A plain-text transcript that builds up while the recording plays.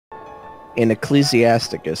in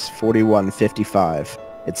Ecclesiasticus 41:55,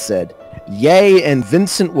 it said, "Yea, and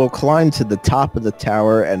Vincent will climb to the top of the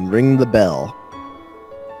tower and ring the bell."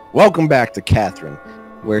 Welcome back to Catherine.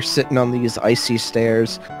 We're sitting on these icy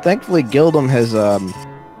stairs. Thankfully, Gildem has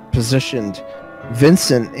positioned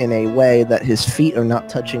Vincent in a way that his feet are not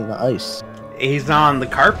touching the ice. He's on the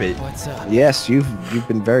carpet. What's up? Yes, you've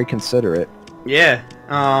been very considerate. Yeah.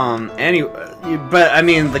 Anyway, but I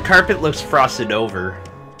mean, the carpet looks frosted over.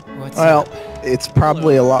 What's Well, up? it's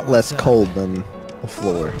probably a lot less cold than the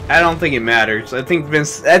floor. I don't think it matters. I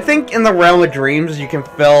think in the realm of dreams you can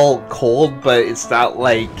feel cold, but it's not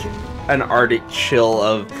like an Arctic chill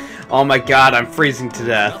of, oh my god, I'm freezing to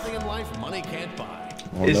death.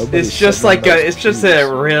 Well, It's just like it's just a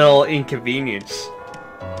real inconvenience.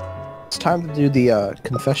 It's time to do the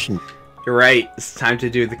confession. You're right. It's time to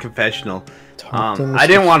do the confessional. Thompson's I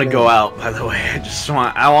didn't want to go confession. out, by the way.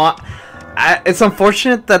 It's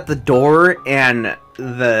unfortunate that the door and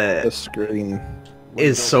The the screen.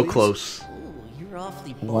 is so close.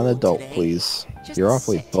 One adult, please. You're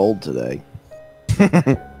awfully bold today.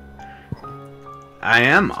 I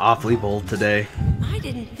am awfully bold today. I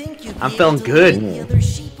didn't think you'd I'm be feeling able to good. lead the other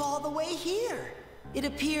sheep all the way here. It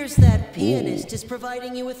appears that pianist is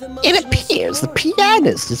providing you with emotional It appears the support.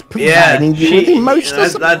 pianist is Yeah, providing you with emotional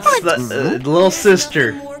that's support. the little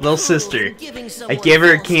sister. Little sister. I gave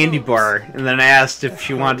her a candy bar, and then I asked if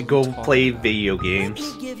she wanted to go play video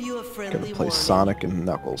games. Gonna play Sonic and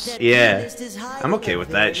Knuckles. Yeah, I'm okay with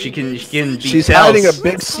that. She can be She's Tails. hiding a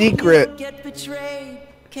big secret. Get betrayed,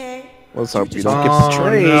 okay? Let's hope you don't get Oh,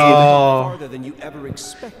 betrayed. no.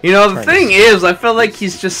 You know, the thing is, I feel like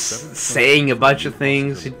he's just saying a bunch of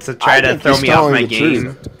things to try I to think throw he's me off telling my the game.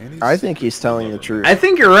 truth. I think he's telling the truth. I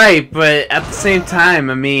think you're right, but at the same time,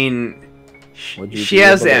 I mean, Would you she be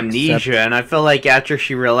has able to amnesia, accept- and I feel like after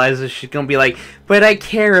she realizes, she's gonna be like, "But I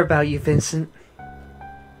care about you, Vincent."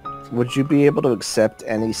 Would you be able to accept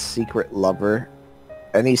any secret lover,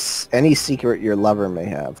 any secret your lover may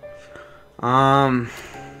have?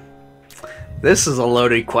 This is a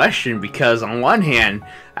loaded question because on one hand,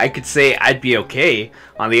 I could say I'd be okay.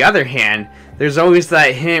 On the other hand, there's always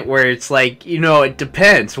that hint where it's like, you know, it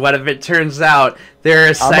depends. What if it turns out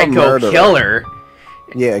they're a psycho murderer. killer?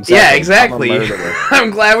 Yeah, exactly. Yeah, exactly. I'm a murderer. I'm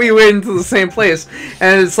glad we went into the same place.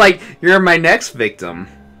 And it's like, you're my next victim.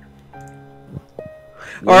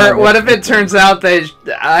 Or what if it turns out that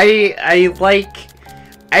I like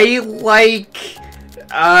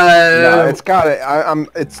No, it's got it.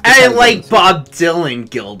 It's. I like Bob Dylan,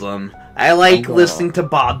 Gildem. I like listening to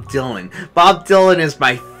Bob Dylan. Bob Dylan is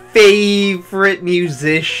my favorite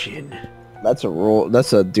musician. That's a rule.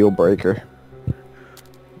 That's a deal breaker.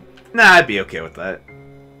 Nah, I'd be okay with that.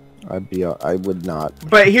 I would not.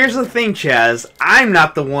 But here's the thing, Chaz. I'm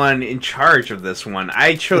not the one in charge of this one.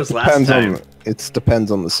 I chose last time. It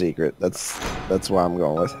depends on the secret. That's what I'm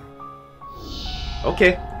going with.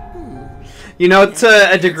 Okay. You know,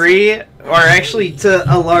 to a degree, or actually to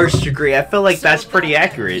a large degree, I feel like that's pretty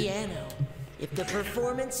accurate. If the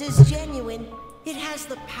performance is genuine, it has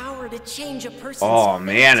the power to change a person's Oh fate.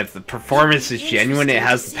 man, if the performance is genuine, it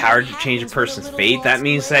has the power to change a person's fate. That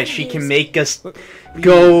means that she can make us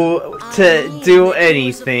go to do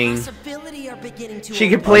anything. She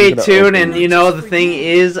could play a tune, and you know, the thing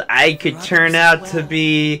is, I could turn out to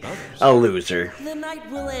be a loser. The night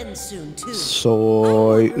will end soon too.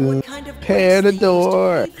 Soy un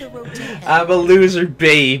perdedor. I'm a loser,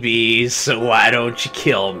 baby, so why don't you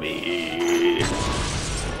kill me?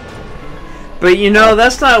 But you know,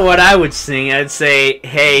 that's not what I would sing. I'd say,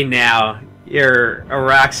 hey now, you're a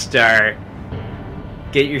rock star.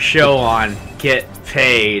 Get your show on. Get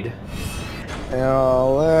paid.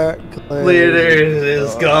 All that Glitters is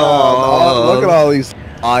gold. Look at all these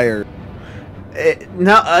fire.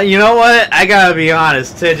 No, you know what? I gotta be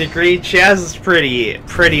honest. To a degree, Chaz is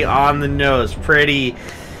pretty on the nose. Pretty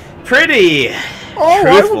Oh, truthful.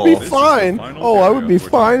 I would be fine. Oh, I would be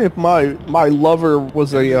fine if my lover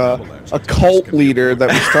was a cult leader that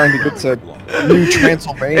was trying to get to New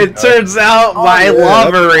Transylvania. It turns out my yeah,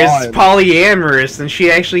 lover is that's fine. polyamorous, and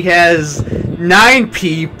she actually has 9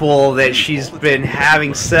 people that she's been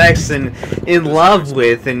having sex and in love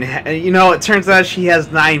with, and you know, it turns out she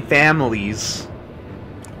has 9 families.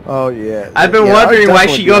 Oh yeah. I've been Yeah, wondering I'd why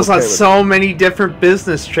definitely she be goes okay on with so many different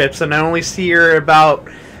business trips, and I only see her about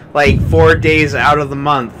like 4 days out of the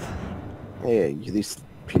month. it. Yeah, these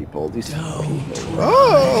people.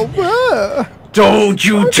 Oh, Don't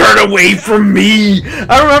you turn away from me!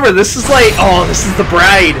 I remember, this is like, oh, this is the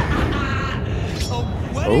bride.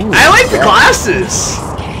 oh, I like the glasses.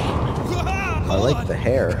 I like the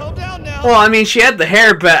hair. Well, I mean, she had the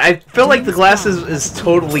hair, but I feel like the glasses is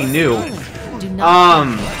totally new.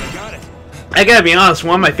 I gotta be honest,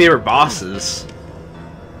 one of my favorite bosses.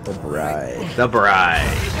 The bride. The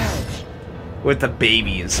bride. With the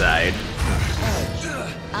baby inside.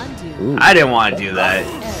 Ooh, I didn't want to do that.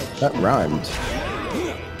 that rhymed.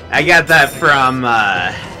 I got that from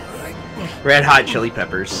Red Hot Chili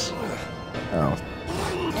Peppers. Oh.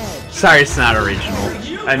 Sorry, it's not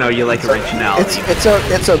original. I know you like originality.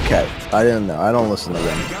 It's okay. I didn't know. I don't listen to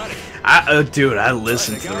them. Dude, I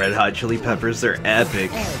listen to the Red Hot Chili Peppers. They're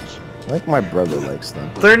epic. I think my brother likes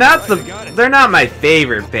them. They're not my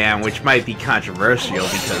favorite band, which might be controversial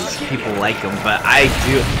because people like them, but I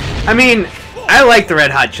do. I mean, I like the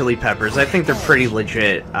Red Hot Chili Peppers. I think they're pretty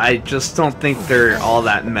legit. I just don't think they're all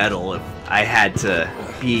that metal, if I had to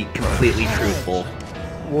be completely truthful.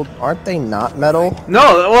 Well, aren't they not metal?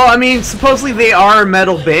 No, well, I mean, supposedly they are a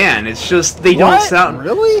metal band. It's just they don't sound...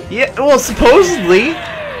 Really? Yeah, well, supposedly.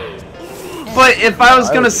 But if I was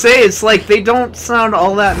gonna say, it's like they don't sound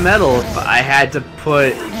all that metal if I had to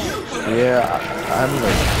put... Yeah, I'm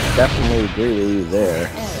definitely agree with you there.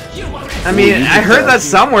 I mean, I heard that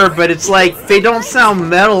somewhere, but it's like they don't sound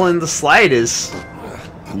metal in the slightest.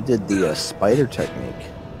 You did the spider technique.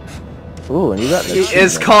 Ooh, and you got the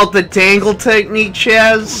It's called the dangle technique,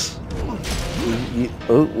 Chaz.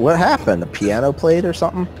 What happened? A piano played or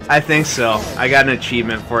something? I think so. I got an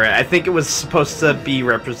achievement for it. I think it was supposed to be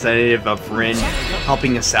representative of Rin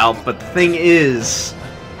helping us out, but the thing is,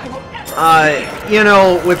 you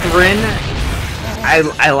know, with Rin,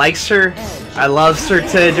 I likes her. I loves her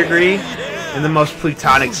to a degree, in the most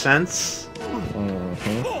platonic sense.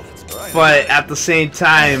 But at the same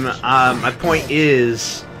time, my point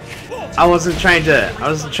is, I wasn't trying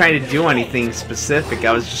to do anything specific.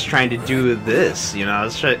 I was just trying to do this, you know. I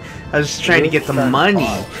was just trying to get the money,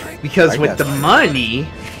 because with the money,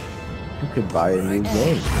 you could buy a new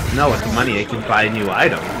game. No, with the money, I can buy a new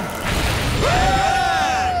item.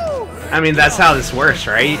 I mean, that's how this works,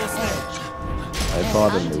 right? I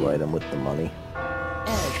bought a new item with the money.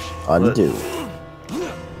 Undo.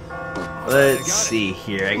 Let's see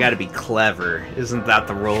here. I gotta be clever. Isn't that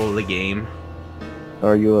the role of the game?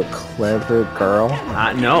 Are you a clever girl?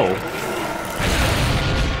 No.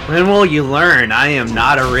 When will you learn? I am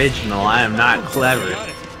not original. I am not clever.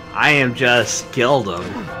 I am just Gildem.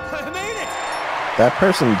 That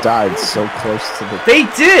person died so close to the... They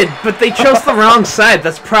did, but they chose the wrong side.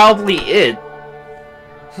 That's probably it.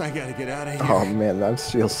 I gotta get out of here. Oh man, I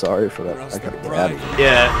feel sorry for that. I gotta get out of here.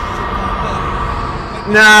 Yeah.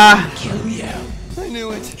 Nah. I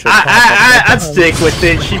knew it. I'd stick with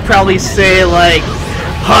it. She'd probably say like,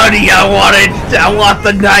 "Honey, I want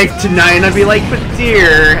the knife tonight," and I'd be like, "But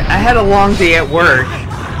dear, I had a long day at work."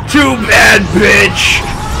 Too bad, bitch.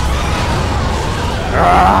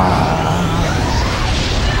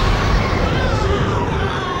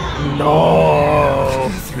 No,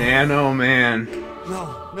 man, oh man.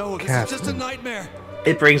 No, this is just a nightmare.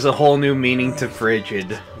 It brings a whole new meaning to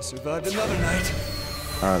frigid. I survived another night.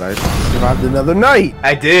 Alright, I survived another night!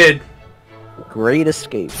 I did. Great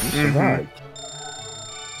escape. You survived.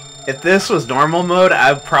 If this was normal mode,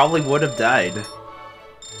 I probably would have died.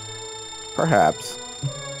 Perhaps.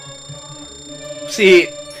 See,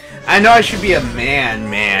 I know I should be a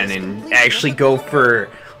man and actually go for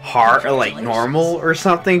hard or like normal or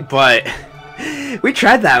something, but we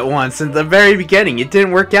tried that once in the very beginning. It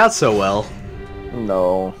didn't work out so well.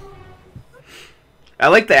 No. I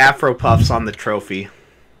like the afro puffs on the trophy.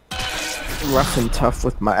 Rough and tough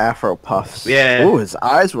with my afro puffs. Yeah. Ooh, his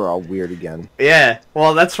eyes were all weird again. Yeah,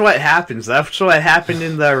 well, that's what happens. That's what happened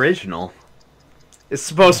in the original. It's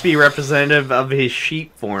supposed to be representative of his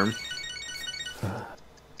sheep form.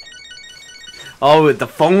 Oh, the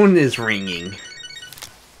phone is ringing.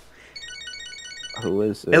 Who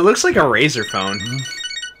is it? It looks like a razor phone.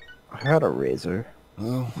 I had a razor.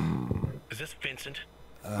 Oh. Is this Vincent?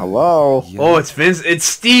 Hello? Yeah. Oh, it's Vince. It's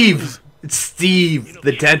Steve. It's Steve,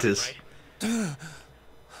 the dentist.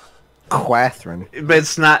 Catherine. But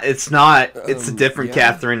it's not. It's not. It's a different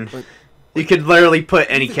yeah, Catherine. but- You could literally put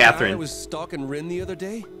any The guy Catherine. was stalking Rin the other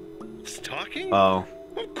day? Stalking? Oh.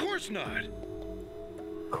 Of course not.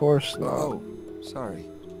 Of course not. Oh, sorry.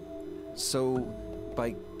 So,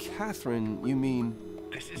 by Catherine, you mean...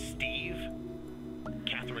 This is Steve.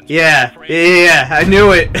 Catherine's Yeah. boyfriend. Yeah. I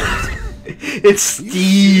knew it. It's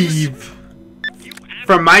Steve You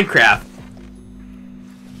from Minecraft.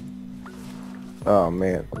 Oh,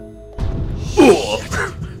 man. Oh.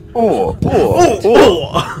 Oh,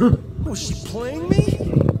 Oh. Was she playing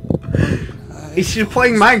me? She's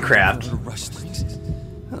playing Minecraft. Rush things.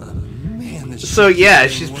 Oh, man, this So yeah,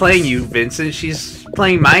 she's playing you, Vincent. She's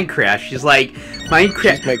playing Minecraft. She's like,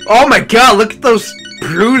 Minecraft. She's Oh my god, look at those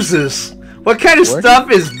bruises. What kind of stuff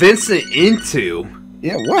is Vincent into?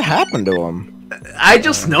 Yeah, what happened to him? I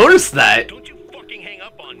just noticed that. Don't you fucking hang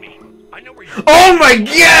up on me. I know where you Oh my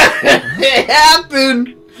god! It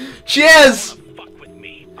happened! Jazz! fuck with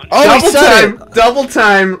me. Oh, Double he said time! it! Double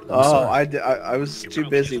time! Oh, I was too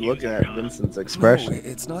busy looking at Vincent's No, expression.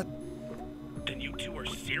 it's not. Then you two are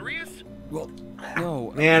serious? Well,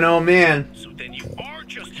 no. Man, oh man. So then you are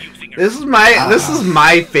just using her. This is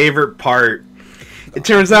my favorite part. It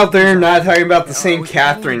turns out they're not talking about the same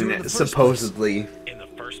Catherine, supposedly. In the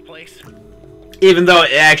first place? Even though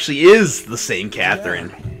it actually is the same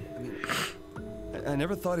Catherine. I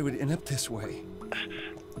never thought it would end up this way.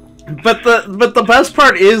 But the best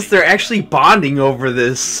part is they're actually bonding over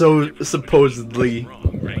this, so supposedly.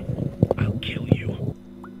 Wrong, right? I'll kill you.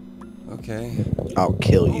 Okay. I'll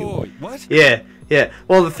kill you. Oh, what? Yeah, yeah.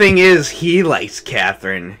 Well, the thing is, he likes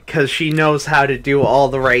Catherine, because she knows how to do all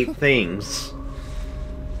the right things.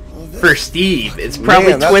 For Steve, it's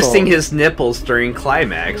probably Man, that's twisting all- his nipples during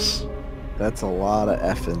climax. That's a lot of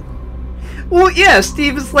effing. Well, yeah,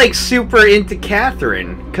 Steve is like super into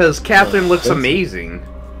Catherine, because Catherine looks Vincent. amazing.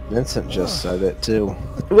 Vincent just said it too.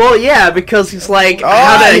 Well, yeah, because he's like, Oh,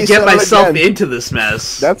 how he to said get it myself again. into this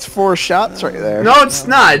mess. That's 4 shots right there. No, it's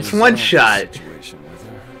not. It's one shot. Situation with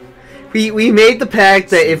her. We made the pact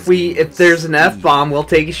that if there's an F-bomb, we'll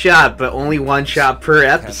take a shot, but only one shot per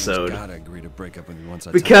Catherine's episode. gotta agree to break up with me once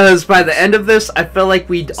I Because by the end of this, I feel like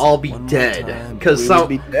we'd all be One more dead. time. Because We would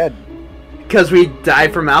be dead. we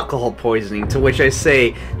died from alcohol poisoning. To which I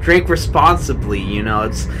say, drink responsibly. You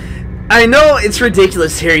know, I know it's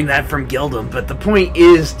ridiculous hearing that from Gildem, but the point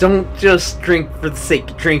is, don't just drink for the sake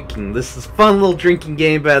of drinking. This is a fun little drinking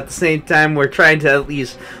game, but at the same time, we're trying to at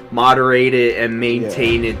least moderate it and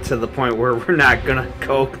maintain it to the point where we're not gonna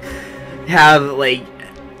go have like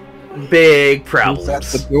big Who's at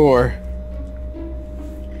the problems. door?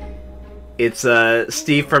 It's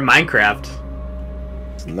Steve from Minecraft.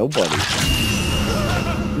 It's nobody.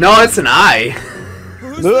 No, it's an I.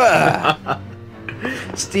 Ugh.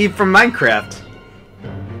 Steve from Minecraft.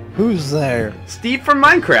 Who's there? Steve from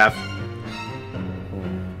Minecraft.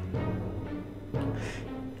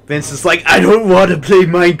 Vince is like, I don't want to play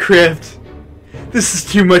Minecraft. This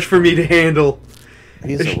is too much for me to handle.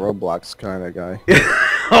 He's a Roblox kind of guy.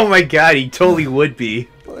 Oh my god, he totally would be.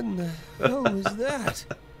 What in the hell was that?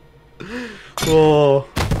 Oh.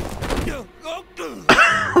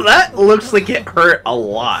 That looks like it hurt a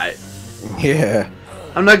lot. Yeah.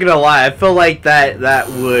 I'm not gonna lie, I feel like that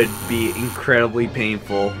would be incredibly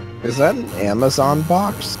painful. Is that an Amazon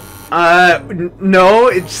box? No,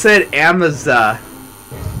 it said Amazon.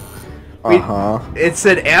 Uh-huh. It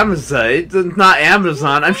said Amazon. It's not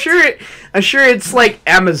Amazon. I'm sure it's like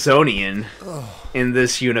Amazonian in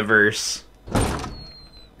this universe.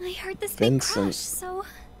 I heard this big Vincent. crash, so...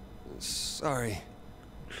 Sorry.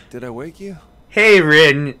 Did I wake you? Hey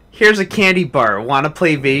Rin, here's a candy bar. Wanna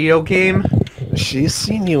play video game? She's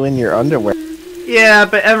seen you in your underwear. Yeah,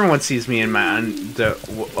 but everyone sees me in my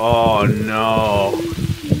Oh no.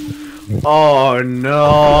 Oh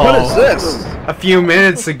no. What is this? A few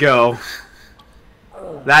minutes ago.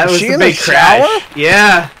 That Is was she the in big the crash. shower?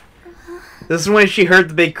 Yeah. This is when she heard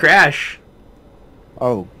the big crash.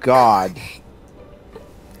 Oh, God.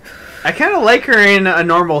 I kind of like her in a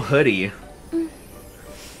normal hoodie.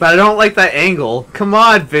 But I don't like that angle. Come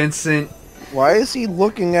on, Vincent. Why is he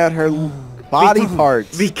looking at her body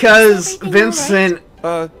parts? Because Something Vincent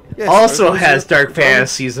Yes, also are those has your- dark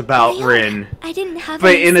fantasies about Yeah, Rin. I didn't have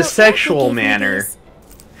But any, in a so Erica sexual gave me manner. these.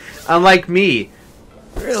 Unlike me.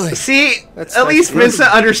 Really? See, That's at nice. least Vincent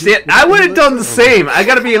understand. I would have done the same. I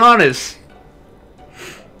gotta be honest.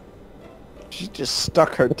 She just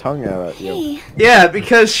stuck her tongue out at you. Hey, Yeah,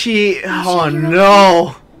 because she. Oh you're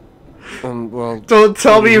no! Well, Don't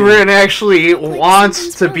tell me Rin actually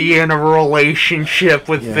wants to be in a relationship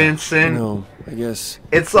with yeah, Vincent. no, I guess.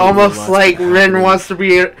 It's maybe almost lots like of Rin happening. wants to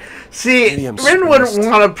be. See, Maybe I'm Rin wouldn't stressed.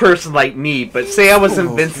 want a person like me, but say I was in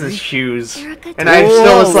Oh, Vincent's okay. shoes, Erica and I told still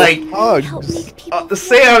me was like, Hugs. help make people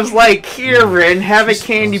say I was like, here, Rin, have a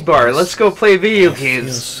candy bar. Let's go play video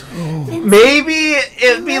games. Maybe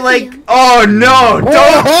it'd be like, oh no,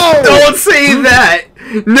 don't say that.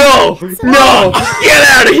 No, no, get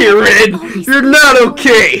out of here, Rin. You're not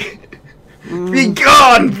okay. Be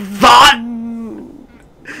gone, thought.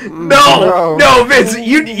 No, no, Vincent,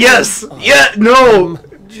 no.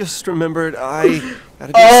 Just remembered I had to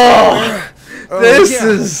do Oh, somewhere. this yeah,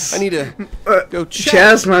 is. I need to go check.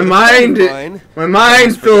 Chaz, my with a mind, friend of mine. my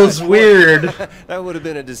mind feels weird. That would have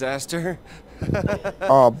been a disaster.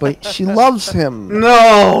 Oh, but she loves him.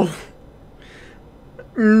 No.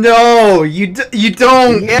 No, you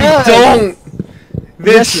don't. Yes. You don't.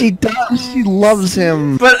 Yes, she does. She loves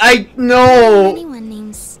him. But I I don't know know. anyone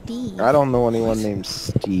named Steve. I don't know anyone named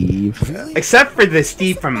Steve. Except for the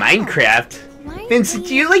Steve from Minecraft. Why are Vincent,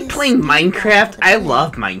 do you like playing Minecraft? I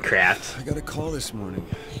love Minecraft. I got a call this morning.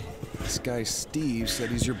 This guy Steve said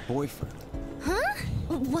he's your boyfriend. Huh?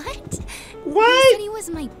 What? What? You said he was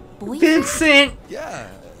my boyfriend? Vincent, Yeah.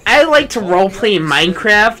 I like to roleplay in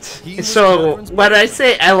Minecraft. So when I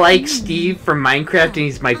say I like Steve from Minecraft and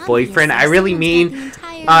he's my boyfriend, I really mean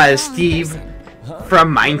Steve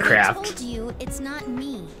from I Minecraft. told you it's not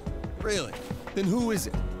me. Really? Then who is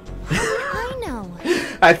it? I know.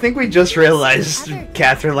 I think we just realized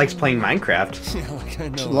Catherine likes playing Minecraft. Yeah, like I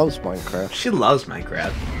know. She loves Minecraft. She loves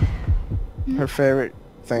Minecraft. Her favorite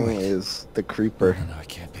thing is the creeper. No, I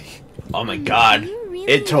can't be. Oh my god. Do you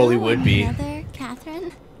really It totally know would be. another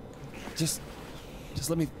Catherine? Just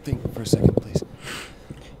let me think for a second, please.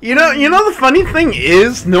 You know the funny thing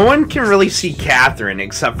is, no one can really see Catherine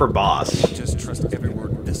except for Boss. Just trust every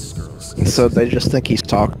word this girl says. So they just think he's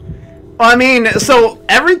talking. Well, I mean, so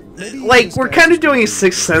we're kind of doing a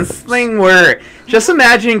Sixth Sense thing where just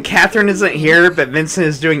imagine Catherine isn't here, but Vincent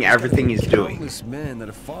is doing everything he's doing. Countless men that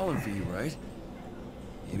have fallen for you, right?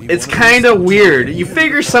 Maybe It's one of kind these of weird. You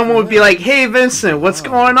figure someone would be like, "Hey, Vincent, what's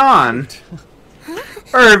going on?"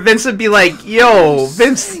 Or Vincent be like, "Yo,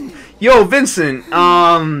 Vincent, you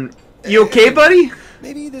okay, buddy?"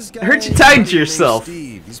 Maybe this guy I heard you tied to named yourself.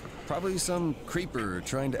 Steve. He's probably some creeper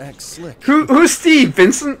trying to act slick. Who's Steve,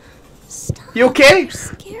 Vincent? Stop. You okay? You're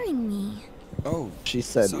scaring me. Oh, She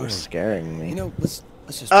said sorry. you're scaring me. You know, let's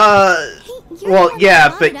just. Hey, you're Well, not yeah,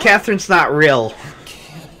 brought but up, Catherine's not real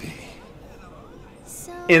Can't be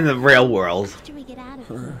so in the real world. after we get out of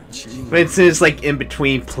here. her cheating. Vincent is like in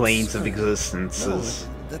between planes of existences.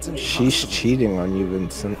 That's impossible. She's cheating on you,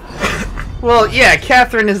 Vincent. Well, yeah,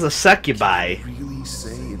 Catherine is a succubi. Really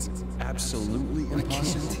say it's absolutely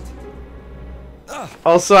impossible.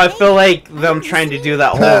 Also, I feel like them trying to do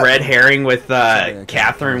that whole red herring with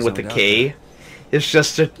Catherine with a K is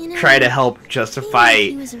just to try to help justify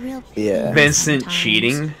He was a real Yeah. Vincent sometimes.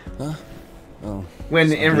 cheating. Oh,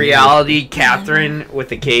 When in reality, Catherine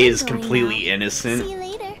with a K is completely See innocent. you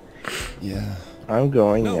later. yeah. I'm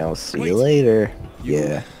going No, now. See wait. you later. You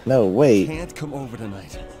Yeah. No, wait. Can't come over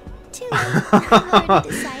tonight. Too late. I already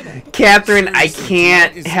decided. Catherine, I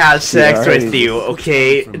can't have sex with you,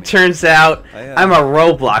 okay? It turns out I'm a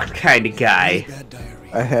Roblox kind of guy. Bad diarrhea.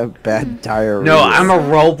 I have bad diarrhea. No, I'm a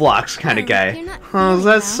Roblox kind of You're guy. not Oh, is feeling that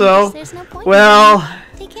well. so? There's no point in Well,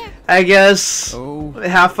 Take care. I guess Oh,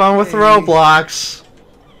 have fun with hey. Roblox.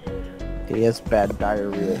 He has bad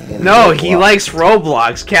diarrhea. in No, he Roblox. likes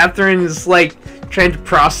Roblox. Catherine is like trying to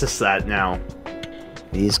process that now.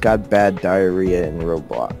 He's got bad diarrhea in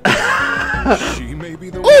Roblox. She may be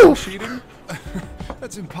the one cheating.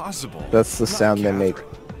 That's impossible. That's the sound they make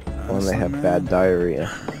when they have bad diarrhea.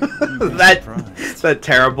 that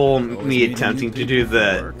terrible me attempting to do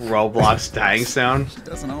the Roblox dying sound.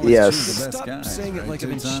 Yes. Stop saying it like I've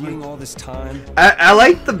been cheating all this time. I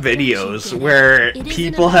like the videos where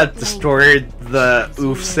people have distorted the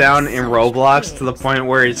oof sound in Roblox to the point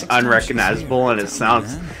where it's unrecognizable and it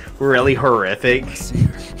sounds really horrific.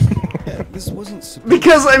 This wasn't supposed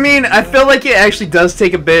Because, I mean, I feel like it actually does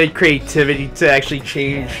take a bit of creativity to actually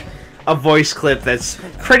change a voice clip that's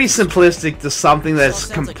pretty simplistic to something that's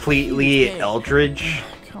completely eldritch.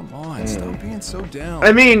 Come on, stop being so down.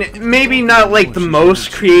 I mean, maybe not like the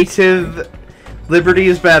most creative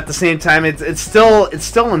liberties, but at the same time, it's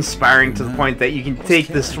still inspiring to the point that you can take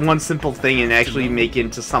this one simple thing and actually make it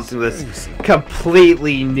into something that's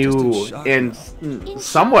completely new and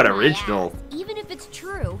somewhat original. Even if it's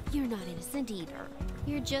true, you're not innocent either.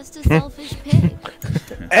 You're just a selfish pig.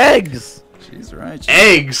 Eggs! She's right.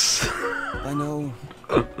 Eggs. I know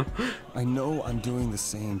I'm doing the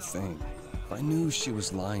same thing. If I knew she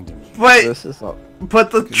was lying to me. But This is all.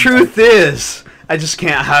 the truth is, I just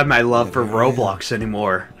can't hide my love for Roblox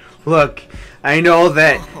anymore. Look, I know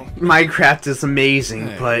that Minecraft is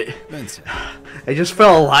amazing, but Vincent, I just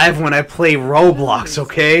feel alive when I play Roblox,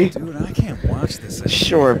 okay? dude, I can't watch this anymore.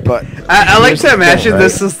 Sure, but I like here's to the thing, imagine right?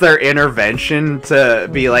 this is their intervention to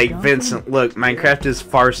be like, Vincent, look, Minecraft is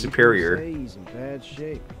far superior. He's in bad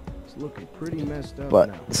shape. He's looking pretty messed up But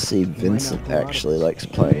now. see, Vincent actually likes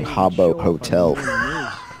playing Habbo Hotel.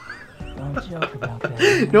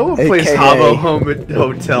 No one plays AKA Habbo Home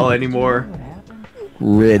Hotel anymore.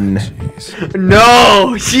 Rin.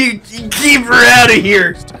 No! You keep her out of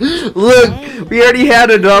here! Look, we already had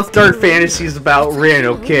enough dark fantasies about Rin,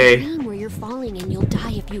 okay? Dream where you're falling and you'll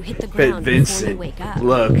die if you hit hit the But ground before you Vincent, wake up.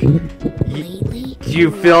 look, Lately, do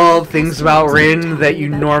you feel things about Rin that you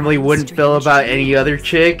normally wouldn't feel about any other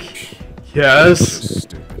chick? Yes.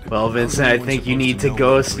 Well, Vincent, I think you need to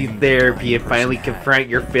go see therapy and finally confront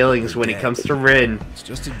your feelings when it comes to Rin.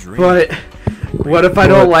 But what if I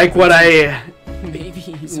don't like what I...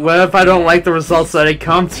 What if I don't like the results that I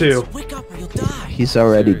come to? He's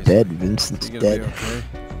already dead. Vincent's dead.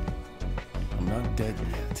 I'm not dead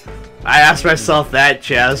yet. I asked myself that,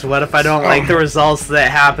 Chaz. What if I don't like the results that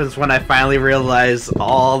happens when I finally realize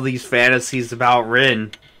all these fantasies about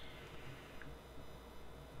Rin?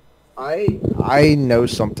 I know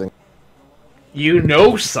something. You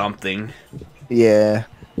know something. Yeah,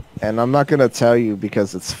 and I'm not gonna tell you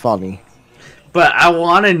because it's funny. But I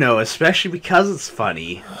want to know, especially because it's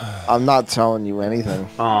funny. I'm not telling you anything.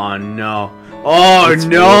 Oh, no. Oh,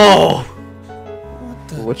 no!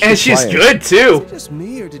 What's And she's playing? good, too. Just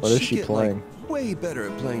me, or did What is she she get playing? like way better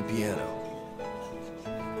at playing piano?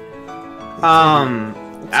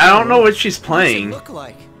 I don't know what she's What's it playing. look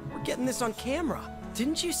like? We're getting this on camera.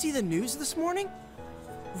 Didn't you see the news this morning?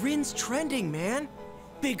 Rin's trending, man.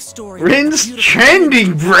 Big story. Rin's Beautiful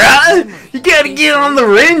trending, bruh! You gotta get on the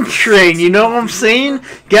Rin train, you know what I'm saying?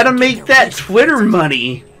 Gotta make that Twitter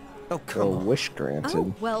money. Oh, A come on. wish granted.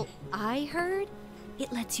 Oh, well, I heard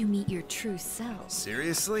it lets you meet your true self.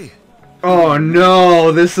 Seriously? Oh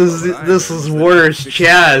no, this is worse,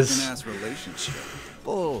 Chaz.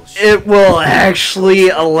 Bullshit. It will actually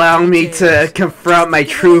allow me to confront my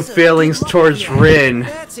true feelings towards Rin.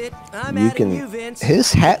 That's it. I'm You adding can. Vince.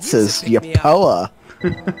 His hat says Yapoa.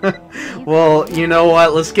 Well, you know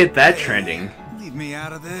what? Let's get that trending. Leave me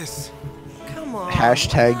out of this. Come on.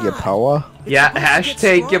 Hashtag Yapoa. Yeah,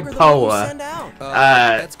 hashtag Yapoa.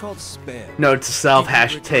 That's called spam. Note to self,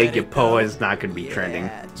 hashtag Yapoa is not going to be trending.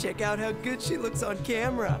 Yeah, check out how good she looks on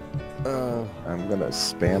camera. I'm gonna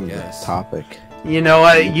spam the Yes. topic. You know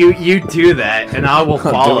what? You do that, and I will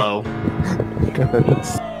follow.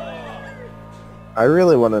 I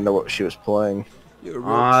really want to know what she was playing. You're a real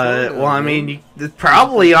pro Well, I now, mean, man. it's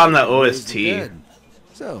probably on the Raised OST. dead.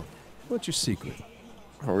 So, what's your secret?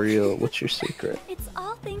 For real, what's your secret? It's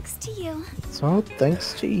all thanks to you. It's all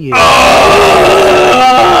thanks to you.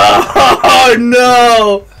 Oh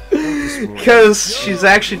no! Because she's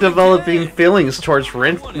actually developing feelings towards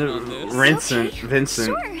Vincent.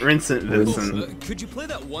 Could you play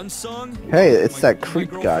that one song? Hey, it's that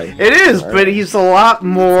creep guy. It is, but he's a lot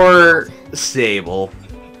more stable.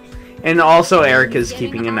 And also, Erica's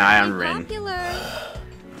keeping an eye on Rin. Popular.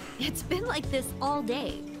 It's been like this all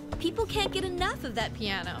day. People can't get enough of that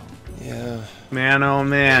piano. Yeah. Man, oh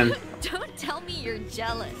man. Don't tell me you're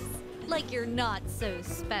jealous. Like you're not so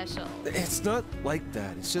special. It's not like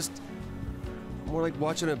that. It's just more like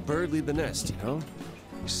watching a bird leave the nest, you know?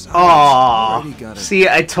 Besides, you already Aww. got a- See,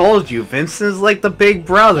 I told you, Vincent's like the big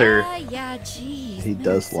brother. Yeah, geez. He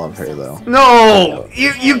does love her though. No!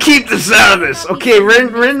 You keep this out of this! Okay,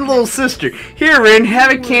 Rin, little sister. Here, Rin,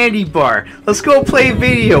 have a candy bar. Let's go play a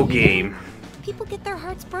video game. People get their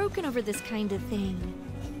hearts broken over this kind of thing.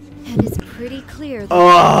 And it's pretty clear that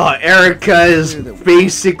Oh, Erica is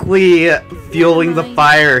basically fueling the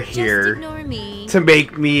fire just here ignore me. to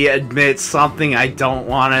make me admit something I don't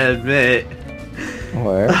want to admit.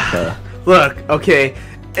 Oh, Erica. Look, okay,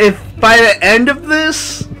 if by the end of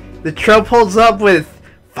this, the trope holds up with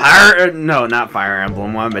no, not Fire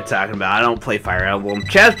Emblem, what am I talking about? I don't play Fire Emblem.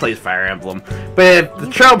 Chaz plays Fire Emblem. But if the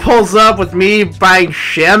trope holds up with me buying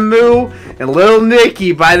Shamu and Little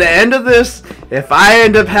Nicky, by the end of this, if I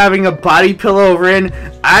end up having a body pillow Rin,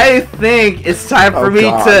 I think it's time for me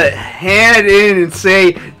to hand in and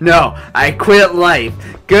say, no, I quit life.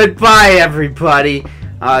 Goodbye, everybody.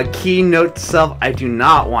 Keynote to self, I do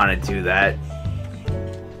not want to do that.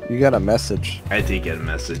 You got a message. I did get a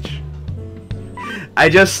message. I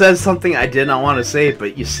just said something I did not want to say,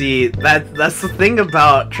 but you see, that's the thing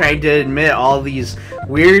about trying to admit all these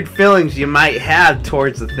weird feelings you might have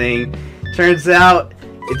towards the thing. Turns out,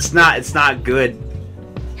 it's not good.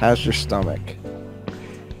 How's your stomach?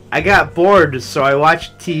 I got bored, so I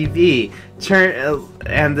watched TV.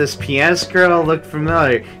 And this pianist girl looked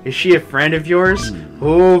familiar. Is she a friend of yours?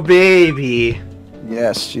 Oh, baby.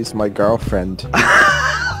 Yes, she's my girlfriend.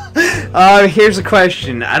 Here's a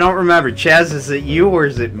question. I don't remember. Chaz, is it you or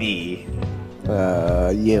is it me?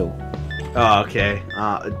 You. Oh, okay.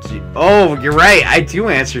 Oh, you're right. I do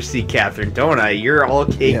answer C, Catherine, don't I? You're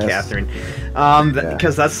okay, Yes. Catherine. Yeah.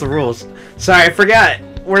 Because that's the rules. Sorry, I forgot.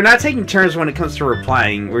 We're not taking turns when it comes to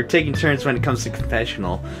replying. We're taking turns when it comes to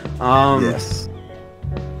confessional. Yes.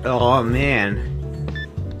 Oh, man.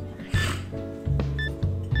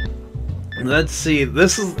 Let's see.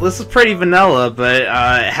 This is pretty vanilla, but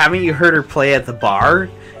haven't you heard her play at the bar?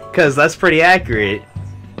 Because that's pretty accurate.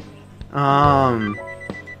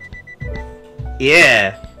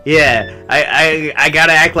 Yeah. I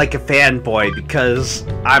gotta act like a fanboy because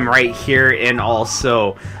I'm right here, and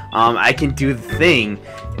also I can do the thing.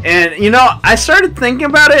 And you know, I started thinking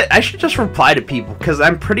about it. I should just reply to people because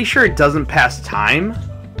I'm pretty sure it doesn't pass time.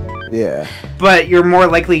 Yeah. But you're more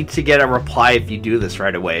likely to get a reply if you do this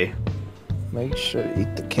right away. Make sure to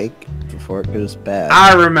eat the cake before it goes bad.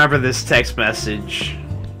 I remember this text message.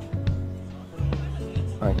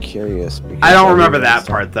 I'm curious. Because I don't remember that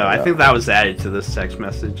part though. I think that was added to this text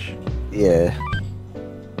message. Yeah.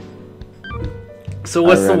 So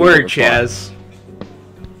what's the word, Chaz?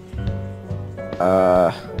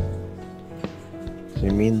 Do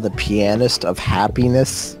you mean the pianist of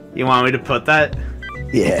happiness? You want me to put that?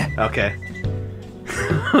 Yeah. Okay.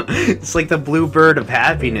 It's like the blue bird of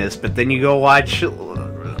happiness, but then you go watch,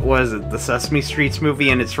 what is it, the Sesame Streets movie,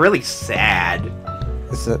 and it's really sad.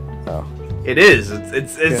 Is it? Oh. It is.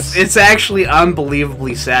 It's actually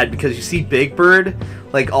unbelievably sad because you see Big Bird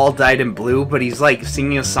like all dyed in blue, but he's like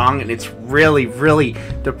singing a song and it's really, really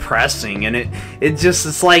depressing, and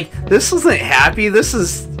it's like, this isn't happy. This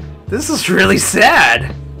is really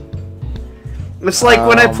sad. It's like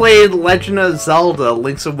when I played Legend of Zelda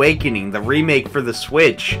Link's Awakening, the remake for the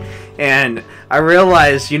Switch, and I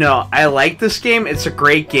realized, you know, I like this game, it's a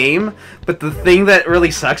great game, but the thing that really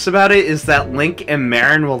sucks about it is that Link and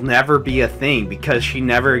Marin will never be a thing because she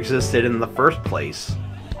never existed in the first place.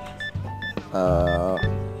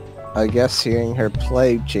 I guess hearing her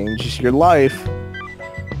play changes your life.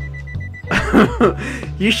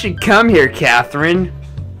 You should come here, Catherine.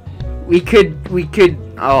 We could,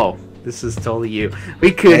 oh. This is totally you. We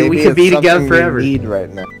could be together forever. You need right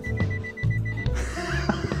now.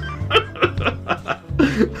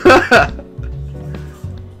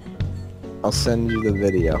 I'll send you the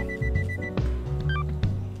video.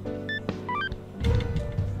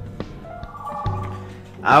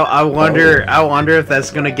 I wonder if that's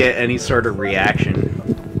gonna get any sort of reaction.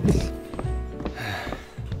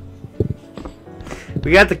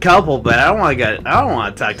 We got the couple, but I don't want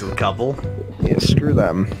to talk to the couple. Yeah, screw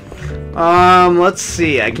them. Let's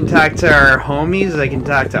see. I can talk to our homies. I can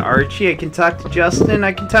talk to Archie. I can talk to Justin.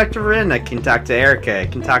 I can talk to Rin. I can talk to Erica. I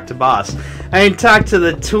can talk to Boss. I can talk to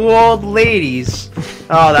the two old ladies.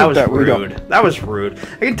 Oh, that was rude. That was rude.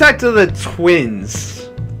 I can talk to the twins.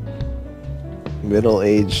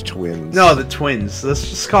 Middle-aged twins. No, the twins. Let's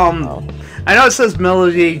just call them. Oh. I know it says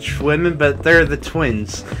middle-aged women, but they're the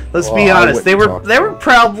twins. Let's be honest. They were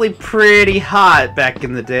probably pretty hot back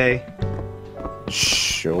in the day.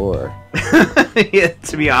 Sure. Yeah,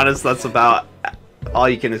 to be honest, that's about all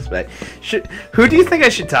you can expect. Who do you think I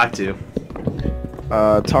should talk to?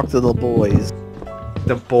 Talk to the boys.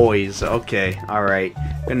 The boys, okay, alright.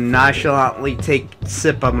 Gonna nonchalantly take a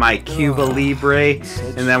sip of my Cuba Libre,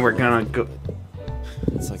 and then we're gonna go...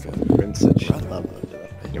 It's like a princess.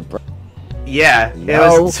 Yeah, it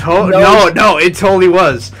was no, it totally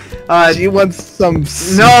was. She wants some.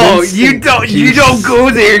 No, you don't go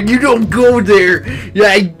there. You don't go there.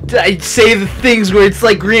 Yeah, I say the things where it's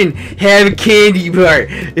like, Rin, have a candy bar.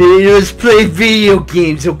 Let's play video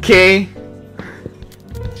games, okay?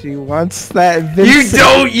 She wants that.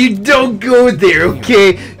 Vincent. You don't go there,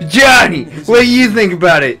 okay? Johnny, what do you think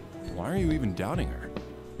about it? Why are you even doubting her?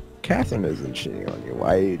 Catherine isn't shitting on you.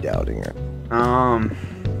 Why are you doubting her?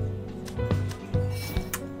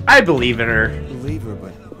 I believe in her. Believe her,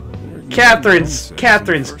 but Catherine's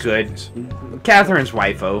good. Catherine's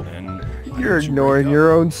waifu. You're ignoring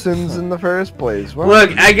your own sins in the first place. Why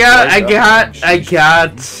Look, I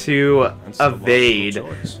got to evade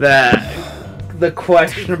the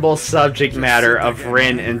questionable subject matter of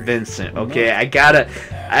Rin and Vincent. Okay, I gotta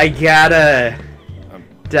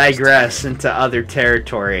digress into other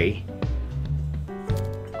territory.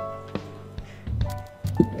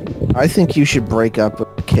 I think you should break up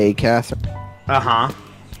with Kay, Catherine. Uh-huh.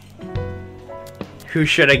 Who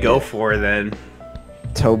should I go for then?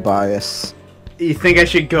 Tobias. You think I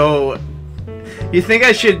should go... You think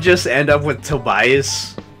I should just end up with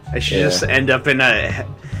Tobias? I should just end up in a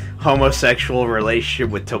homosexual relationship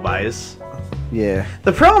with Tobias? Yeah.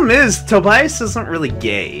 The problem is, Tobias isn't really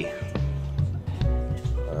gay.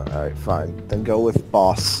 Alright, fine. Then go with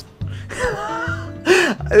Boss.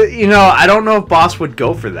 You know, I don't know if Boss would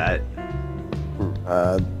go for that.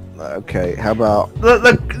 Okay. How about?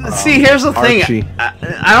 See, here's the thing. Archie.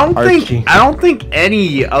 I don't think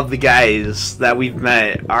any of the guys that we've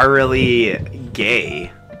met are really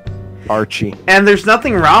gay. Archie. And there's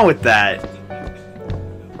nothing wrong with that.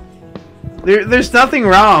 There's nothing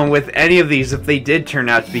wrong with any of these if they did turn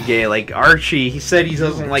out to be gay. Like Archie, he said he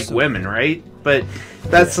doesn't like women, right? But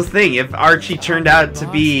that's the thing. If Archie turned out to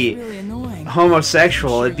be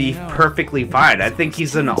homosexual, it'd be perfectly fine. I think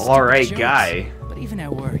he's an alright guy. But even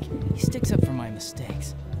at work, he sticks up for my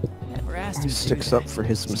mistakes. Never asked him He sticks up for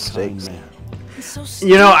his mistakes.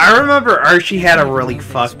 You know, I remember Archie had a really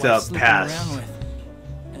fucked up past.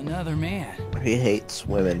 Another man. He hates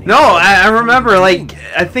women. No, I remember, like,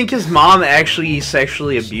 I think his mom actually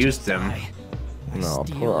sexually abused him. No,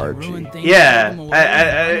 poor Archie.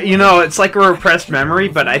 Yeah, you know, it's like a repressed memory,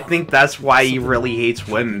 but I think that's why he really hates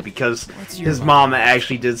women, because his mom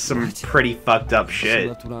actually did some pretty fucked up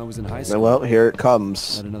shit. Well, here it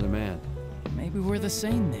comes. Another man. Maybe we're the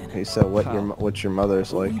same then. He said, "What's your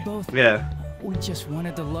mother's like?" Yeah. We just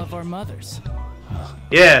wanted to love our mothers.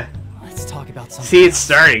 Yeah. Let's talk about something. See, it's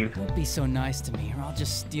starting. Don't be so nice to me, or I'll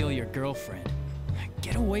just steal your girlfriend.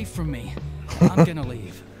 Get away from me. I'm gonna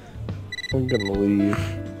leave. I'm gonna leave.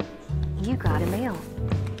 You got a mail.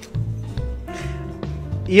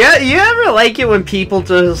 Yeah, you ever like it when people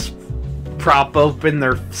just prop open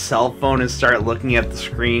their cell phone and start looking at the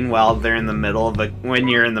screen while they're in the middle of when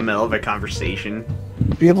you're in the middle of a conversation?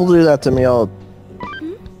 People do that to me all.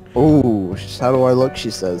 Oh, how do I look? She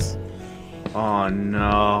says. Oh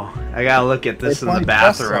no, I gotta look at this in the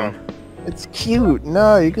bathroom. It's cute.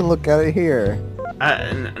 No, you can look at it here.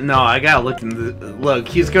 No, I gotta look in the look.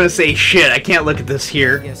 He's gonna say shit. I can't look at this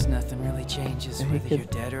here. I guess nothing really changes whether you're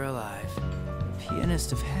dead or alive.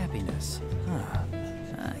 Pianist of happiness. Huh.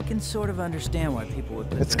 I can sort of understand why people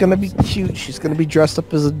would. It's gonna be cute. She's gonna be dressed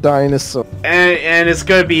up as a dinosaur. And it's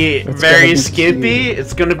gonna be very skimpy. Cute.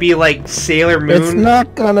 It's gonna be like Sailor Moon. It's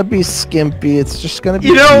not gonna be skimpy. It's just gonna be.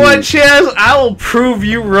 You know cute. what, Chaz? I will prove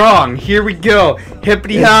you wrong. Here we go.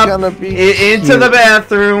 Hippity hop into the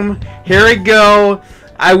bathroom. Here we go.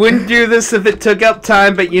 I wouldn't do this if it took up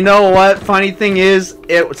time, but you know what? Funny thing is,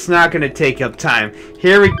 it's not going to take up time.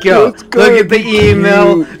 Here we go. Look at the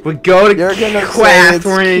email. We go to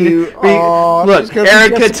Catherine. Look,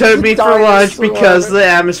 Erica took me for lunch because the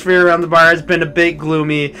atmosphere around the bar has been a bit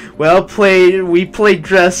gloomy. Well played. We played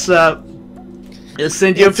dress up. I'll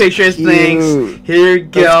send you a picture of things. Here we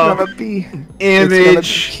go. It's gonna be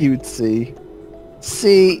image. Cutesy.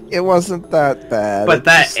 See, it wasn't that bad. But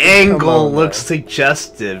that angle looks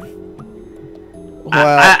suggestive. Well,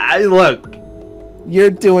 I look.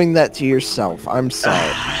 You're doing that to yourself. I'm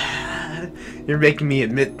sorry. You're making me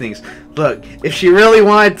admit things. Look, if she really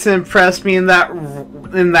wanted to impress me in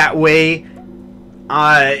that way,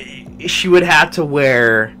 she would have to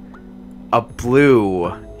wear a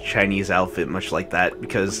blue Chinese outfit, much like that,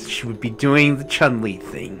 because she would be doing the Chun-Li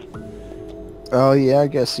thing. Oh yeah, I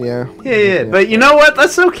guess yeah. Yeah, but you know what?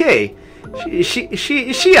 That's okay. She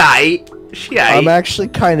aight. I'm actually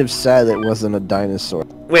kind of sad it wasn't a dinosaur.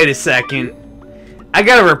 Wait a second. I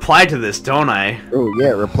gotta reply to this, don't I? Oh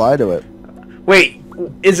yeah, reply to it. Wait,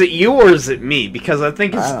 is it you or is it me? Because I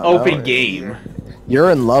think it's open game. You're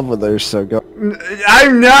in love with her, so go.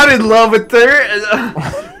 I'm not in love with her.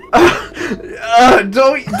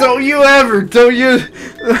 Don't you ever, don't you?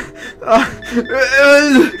 You're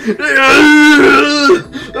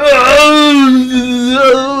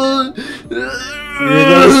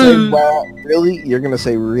gonna say, wow, really? You're gonna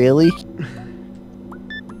say, really?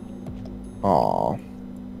 Aw.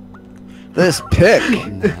 This pic.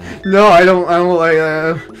 No, I don't like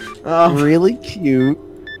that. Really cute.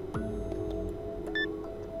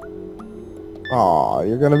 Aw,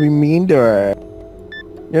 you're gonna be mean to her.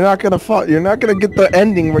 You're not gonna fall. You're not gonna get the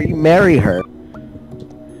ending where you marry her.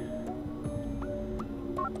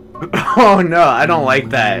 Oh no, I don't like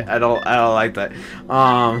that. I don't like that.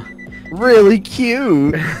 Really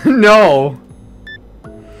cute. No.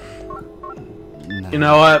 You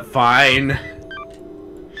know what? Fine.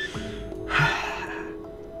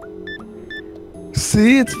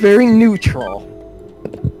 See, it's very neutral.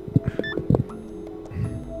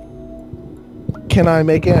 Can I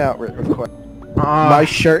make an outright request? My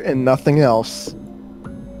shirt and nothing else.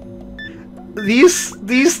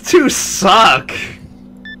 These two suck.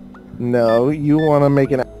 No, you want to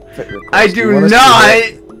make an outfit request. I do not.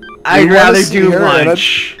 I'd rather do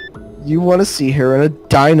lunch. You want to see her in a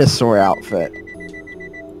dinosaur outfit.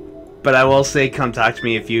 But I will say, come talk to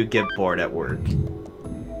me if you get bored at work.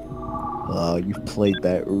 Oh, you've played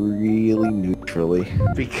that really neutrally.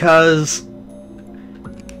 Because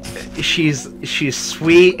she's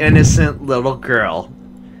sweet, innocent little girl,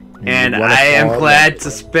 and I am glad to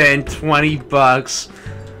spend $20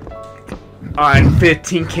 on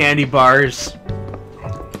 15 candy bars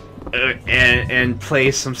and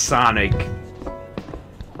play some Sonic.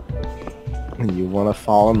 You want to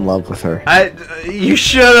fall in love with her. You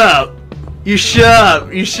shut up. You shut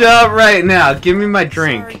up. You shut up right now. Give me my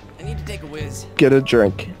drink. Sorry, I need to take a whiz. Get a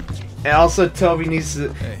drink. And also, Toby needs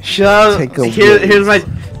to shut up. Take a Here's my.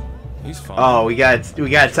 He's fine. Oh, we got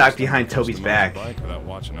to talk behind Toby's back. Without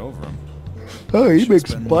watching over him. Oh, he makes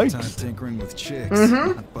Spend more time bikes. tinkering with chicks,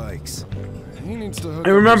 Mhm. not bikes. He needs to hook I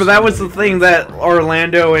up remember with that was the somebody. thing that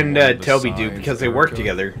Orlando and The Toby do signs because they of work Erica.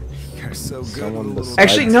 together. You're so good Someone with a little besides-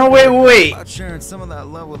 Actually, no, wait. about sharing some of that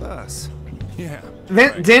love with us. Yeah.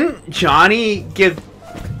 Didn't Johnny give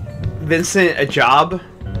Vincent a job?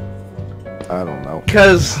 I don't know.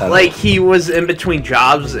 Cause like he was in between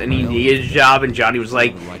jobs and he needed a job, and Johnny was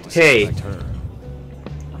like, "Hey,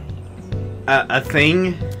 a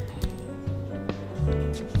thing."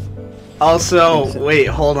 Also, wait,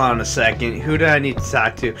 hold on a second. Who do I need to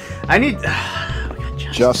talk to? I need. We got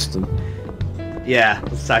Justin. Yeah,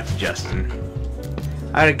 let's talk to Justin.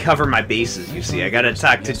 I gotta cover my bases. You see, I gotta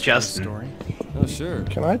talk to Justin. Oh, sure.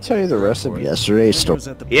 Can I tell you the rest of yesterday's story?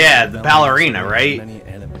 Yeah, the ballerina, right? Many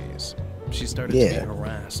enemies. She started Yeah. to be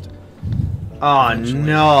harassed. Oh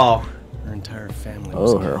no. Her entire family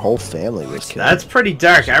was Oh, her whole family was killed. That's pretty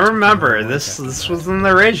dark. I remember this. This was in the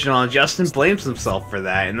original, and Justin blames himself for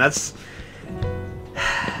that, and that's.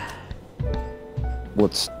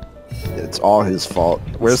 It's all his fault.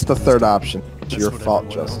 Where's the third option? It's your fault,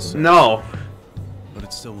 Justin. No. But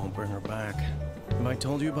it still won't bring her back. Have I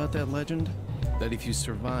told you about that legend? That if you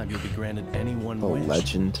survive, you'll be granted any one A wish.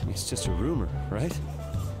 legend. It's just a rumor, right?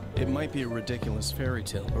 It might be a ridiculous fairy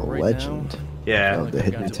tale, but A right legend. now, I Yeah. feel like The I've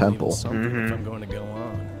hidden got to believe in temple. something if Mhm. I'm going to go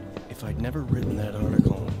on. If I'd never written that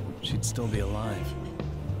article, she'd still be alive.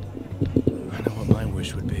 I know what my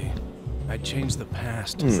wish would be. I'd change the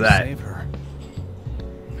past to What's that? save her.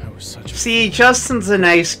 I was such a See, Justin's a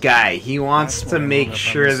nice guy. He wants That's to why I make hung up on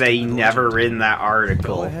sure this that he stupid never legend. written that Go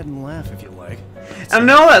article. ahead and laugh if you like. I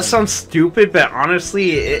know that sounds stupid, but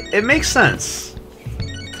honestly, it makes sense.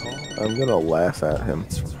 I'm gonna laugh at him.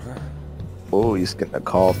 It's from her. Oh, he's getting a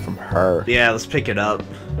call from her. Yeah, let's pick it up.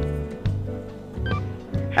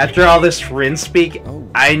 After all this Rin speak,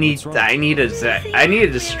 I need a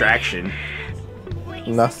distraction.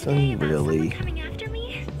 Nothing really. Coming after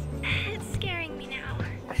me? It's scaring me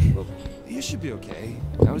now. You should be okay.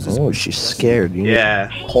 I was just Oh, she's scared. You Yeah,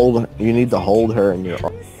 You need to hold her in your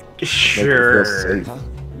arms. Make her sure. feel safe. Huh?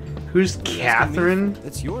 Who's You're asking me? Catherine?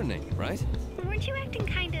 That's your name, right? Weren't you acting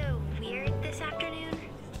kind of weird this afternoon?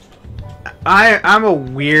 I'm a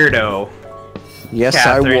weirdo. Yes,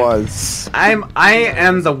 Catherine. I was. I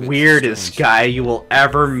am the weirdest guy you will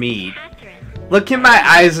ever meet. Catherine. Look at my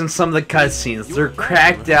eyes in some of the cutscenes. They're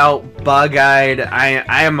cracked out, bug-eyed.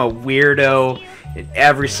 I am a weirdo in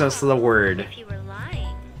every sense of the word. If you were lying,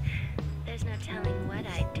 there's no telling what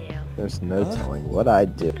I'd do. There's no telling what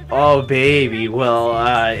I'd do. Oh baby,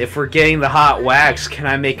 well if we're getting the hot wax, can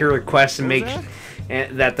I make a request and make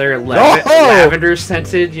that they're lavender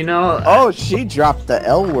scented? You know? Oh, she dropped the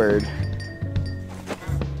L word.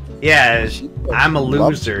 Yeah, I'm a Love-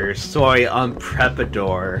 loser. Soy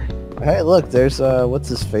unprepador. Hey, look, there's what's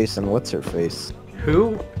his face and what's her face.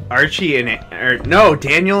 Who? Archie and no,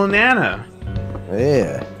 Daniel and Anna.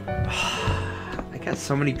 Yeah. I got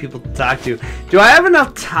so many people to talk to. Do I have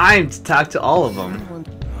enough time to talk to all of them?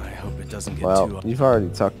 I hope it doesn't get Well, too. you've already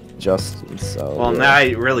talked to Justin, so. Well, yeah. now I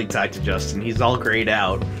really talk to Justin. He's all grayed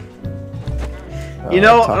out. Oh, You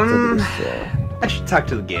know, talk to these, I should talk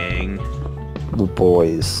to the gang. the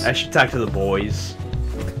boys. I should talk to the boys.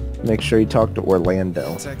 Make sure you talk to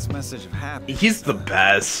Orlando. Text message of happiness. He's the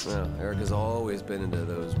best. Well, Erica's always been into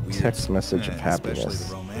those weird... Text message of Especially happiness.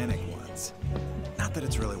 the romantic ones. Not that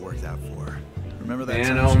it's really worked out for her. Remember that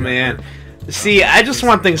Man, time oh she got man. hurt? See, I just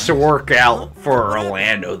want things to work out for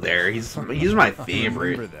Orlando there. He's my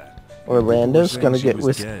favorite. Remember that. Orlando's Saying gonna she get was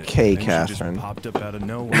with dead, Kay, and she just Catherine. popped up out of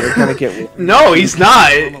nowhere. You're gonna get with. No, he's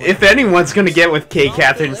not. If anyone's gonna get with Kay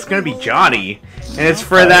Catherine, it's gonna be Johnny. And it's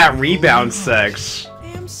for that rebound sex.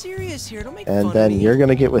 Hey, I'm serious here. Don't make And fun then of me. you're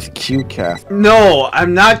gonna get with Q, Catherine. No,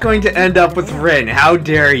 I'm not going to end up with Rin. How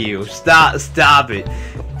dare you? Stop it.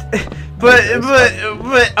 But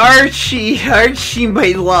Archie, my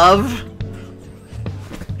love.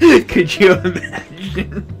 Could you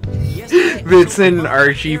imagine Vincent and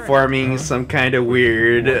Archie forming some kind of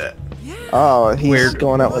weird? Oh, he's Weird.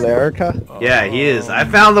 going out with Erica. Yeah, he is. I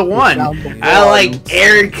found the one. found the I one. like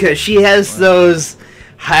Erica. She has those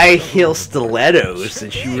high heel stilettos,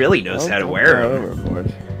 and she really knows how to wear them.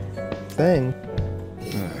 Overboard. Thing.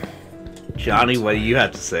 Johnny, what do you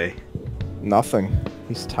have to say? Nothing.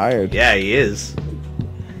 He's tired. Yeah, he is.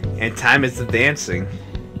 And time is the dancing.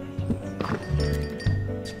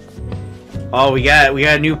 Oh, we got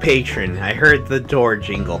a new patron. I heard the door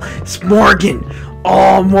jingle. It's Morgan.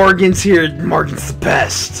 Oh, Morgan's here. Morgan's the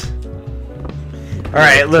best. All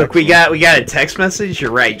right, look, we got a text message.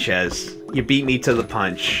 You're right, Ches. You beat me to the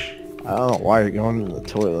punch. I don't know why you're going to the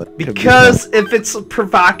toilet. Because if it's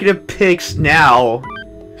provocative pics now,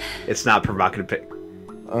 it's not provocative pic.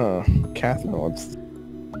 Catherine wants.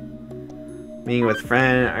 Meeting with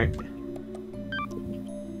friend.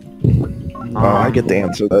 I get to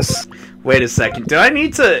answer this. Wait a second. Do I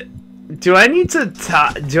need to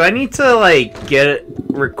like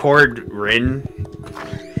record Rin?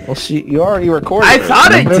 Well, you already recorded. I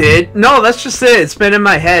thought I did. No, that's just it. It's been in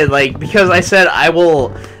my head, like, because I said I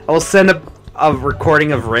will send a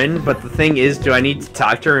recording of Rin, but the thing is, do I need to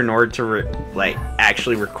talk to her in order to like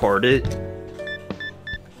actually record it?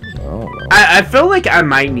 Oh. I feel like I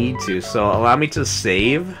might need to, so allow me to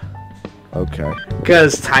save. Okay.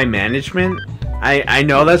 Because time management, I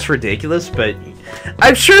know that's ridiculous, but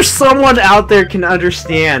I'm sure someone out there can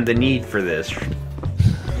understand the need for this.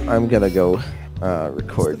 I'm gonna go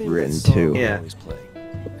record Rin too. Yeah.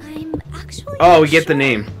 Oh, we get the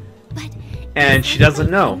name. And she doesn't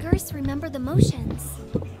know. Fingers remember the motions.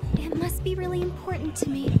 It must be really important to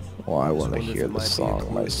me. Well, I want to hear the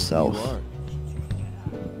song myself.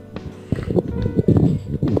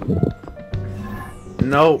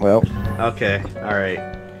 No. Well. Okay. All right.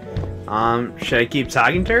 Should I keep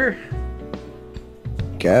talking to her?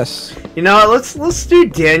 Guess. You know what? Let's do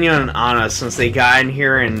Daniel and Anna since they got in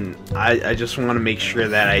here, and I just want to make sure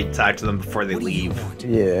that I talk to them before they leave.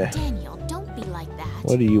 Yeah. Daniel, don't be like that.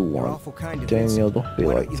 What do you want? Daniel, don't be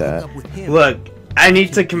like that. Look, I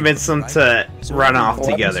need to convince them to run off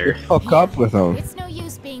together. Hook up with them. It's no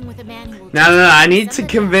use being with a man who will No, I need to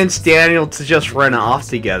convince Daniel to just run off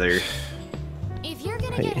together.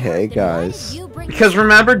 Hey guys. Because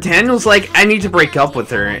remember, Daniel's like, I need to break up with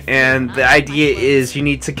her, and the idea is you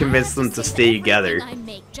need to convince them to stay together.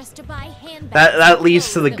 That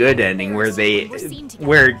leads to the good ending where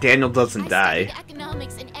Daniel doesn't die.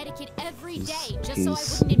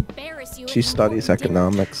 She studies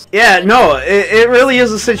economics. Yeah, no, it really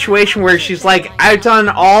is a situation where she's like, I've done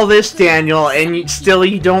all this, Daniel, and still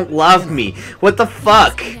you don't love me. What the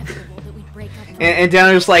fuck? And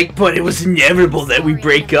Daniel's like, but it was inevitable that we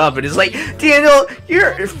break up. And it's like, Daniel,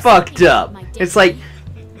 you're fucked up. It's like,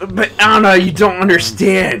 but Anna, you don't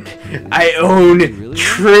understand. I own $1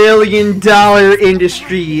 trillion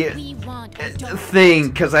industry thing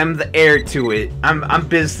because I'm the heir to it. I'm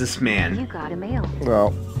businessman. You got a mail.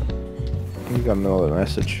 Well, you got another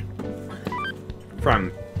message.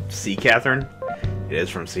 From C, Catherine? It is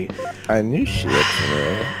from C. I knew she looked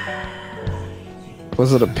familiar.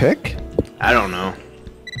 Was it a pic? I don't know.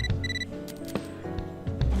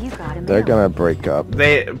 You got a mail. They're gonna break up.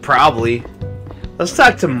 They probably. Let's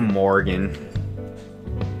talk to Morgan.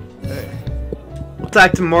 We'll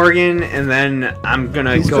talk to Morgan, and then I'm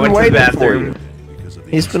gonna go into the bathroom.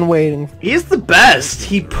 He's been waiting. He's the best.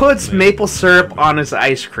 He puts maple syrup on his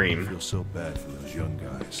ice cream.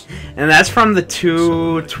 And that's from the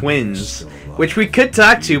two twins, which we could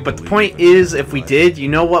talk to, but the point is, if we did, you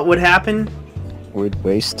know what would happen? We'd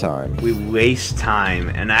waste time. We waste time,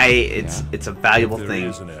 and it's a valuable thing. There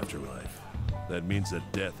is an afterlife. That means that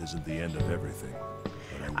death isn't the end of everything.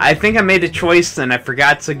 I think I made a choice, and I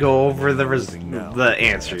forgot to go over the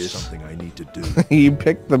answers. Something I need to do. You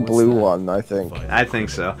picked the blue one, I think. I think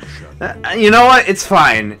so. You know what? It's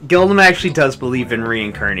fine. Gildem actually does believe in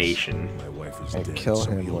reincarnation. I kill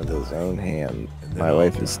him with his own hand. My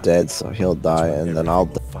wife is dead, so he'll die, and then I'll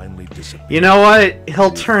die. You know what?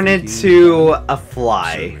 He'll turn into a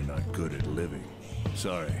fly.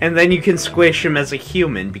 And then you can squish him as a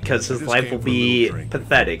human, because his life will be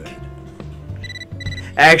pathetic.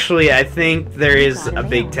 Actually, I think there is a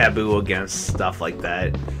big taboo against stuff like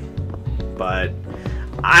that. But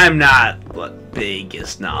I'm not the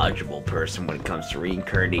biggest knowledgeable person when it comes to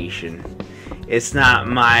reincarnation. It's not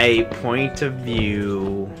my point of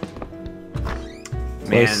view.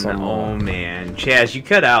 Man, oh man. Chaz, you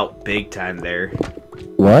cut out big time there.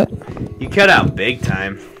 What? You cut out big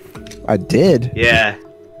time. I did? Yeah.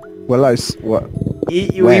 Well, what?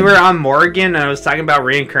 We were on Morgan, and I was talking about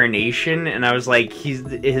reincarnation, and I was like, he's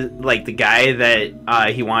like the guy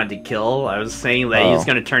that he wanted to kill. I was saying that he's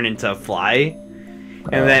gonna turn into a fly,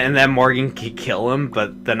 and then Morgan could kill him.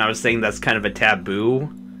 But then I was saying that's kind of a taboo.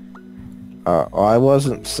 I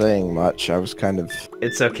wasn't saying much. I was kind of.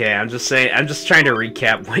 It's okay. I'm just trying to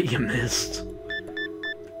recap what you missed.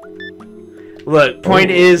 Look, point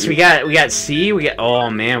is, we got C. Oh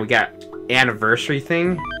man, we got anniversary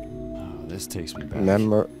thing. Oh, this takes me back.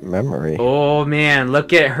 Memory. Oh man,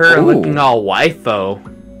 look at her looking all waifu.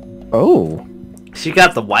 Oh. She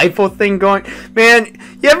got the waifu thing going. Man,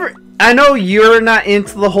 you ever... I know you're not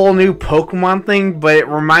into the whole new Pokemon thing, but it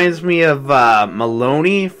reminds me of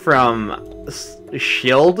Maloney from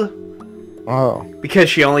Shield. Oh. Because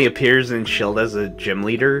she only appears in Shield as a gym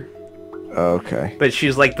leader. Okay. But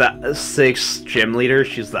she's like the 6th gym leader.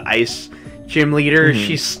 She's the ice gym leader.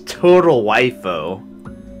 She's total waifu.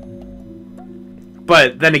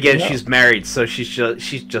 But then again, she's married, so she's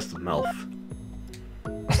just a MILF.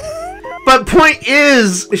 But point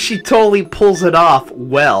is, she totally pulls it off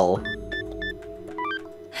well.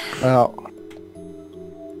 Well,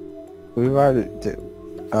 we've already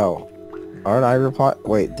Oh, aren't I replied?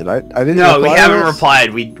 Wait, did I? I didn't. No, we haven't this?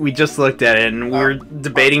 replied. We just looked at it and we were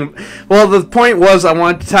debating. Well, the point was I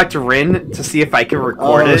wanted to talk to Rin to see if I could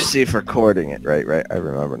record it. See if recording it. Right. I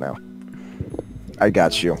remember now. I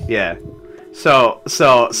got you. Yeah. So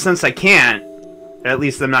since I can't, at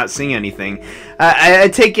least I'm not seeing anything. I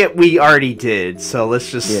take it we already did. So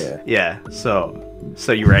let's just yeah. So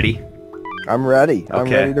you ready? I'm ready. Okay. I'm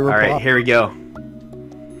ready to reply. All right, here we go.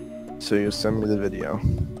 So you send me the video.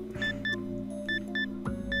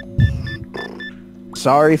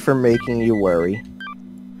 Sorry for making you worry.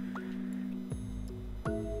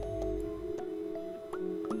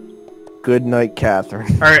 Good night,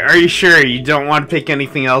 Catherine. Alright, are you sure you don't want to pick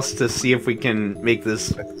anything else to see if we can make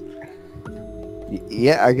this?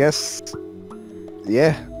 Yeah, I guess.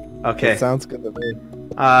 Yeah. Okay. That sounds good to me.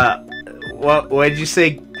 What did you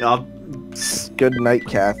say? Good night,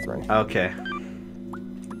 Catherine. Okay.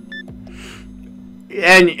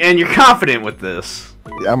 And you're confident with this?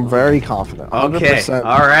 I'm very confident. 100%. Okay.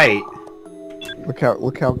 All right.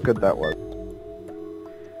 Look how good that was.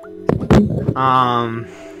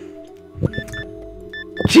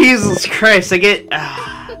 Jesus Christ! I get.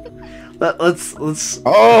 Let's.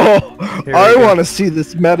 Oh, I want to see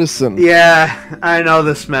this medicine. Yeah, I know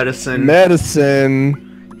this medicine.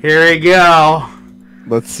 Medicine. Here we go.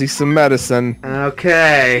 Let's see some medicine.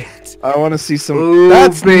 Okay. I want to see some. Ooh,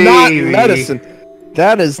 that's baby. not medicine.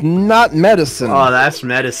 That is not medicine. Oh, that's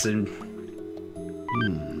medicine.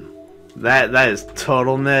 That is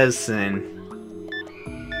total medicine.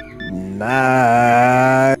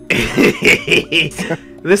 Nah.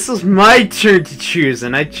 This is my turn to choose,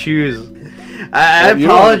 and I choose. I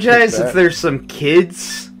apologize if there's some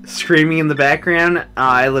kids screaming in the background.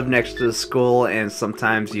 I live next to the school, and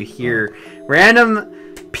sometimes you hear random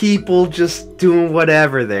people just doing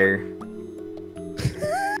whatever there.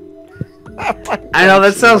 I know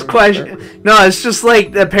that sounds quite. No, it's just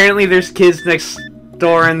like apparently there's kids next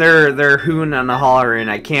door, and they're hooting and hollering.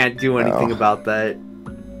 I can't do anything about that.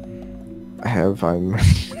 Have I?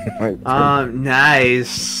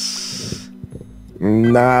 Nice.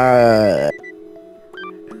 Nah.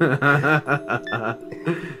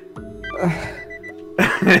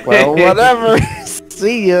 Well, whatever.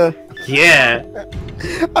 See ya. Yeah.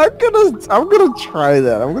 I'm gonna try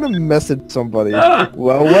that. I'm gonna message somebody.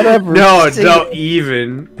 Well, whatever. No, don't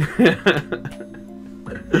even.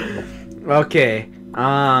 Okay.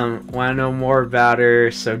 Wanna know more about her?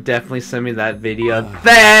 So definitely send me that video.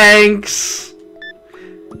 Thanks.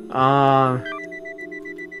 I'm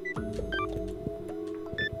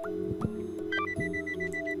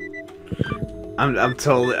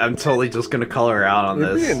totally just gonna color her out on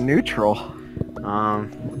You're this. being neutral.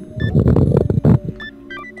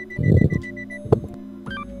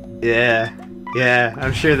 Yeah,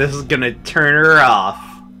 I'm sure this is gonna turn her off.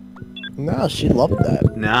 No, she loved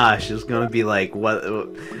that. Nah, she's gonna be like, what?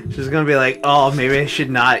 She's gonna be like, oh, maybe I should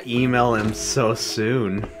not email him so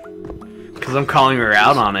soon. Because I'm calling her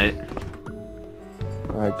out on it.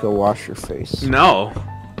 Alright, go wash your face. No.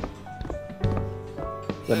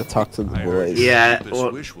 Gotta talk to the boys. Yeah, This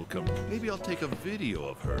wish will come. Maybe I'll take a video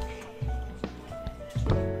of her.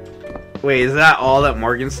 Wait, is that all that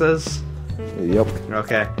Morgan says? Yep.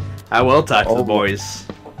 Okay. I will talk to the boys.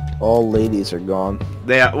 All ladies are gone.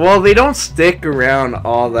 They don't stick around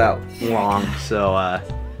all that long, so,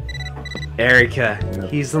 Erica.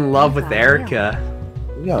 He's in love with Erica.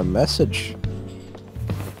 We got a message.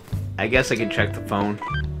 I guess I can check the phone.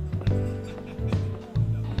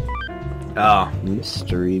 Oh.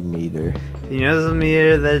 Mystery meter. You know the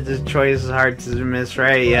meter that the choice is hard to miss,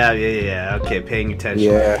 right? Yeah. Okay, paying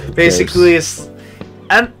attention. Yeah. Basically, it's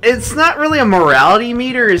not really a morality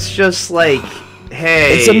meter. It's just like,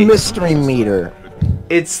 hey. It's a mystery meter.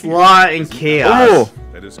 It's law and chaos. Oh.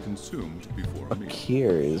 That is consumed before a meal.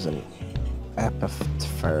 Here is an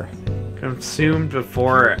epitapher. Consumed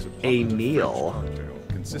before a meal.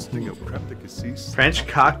 Consisting of creme de cassis. French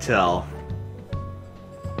cocktail.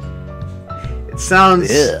 It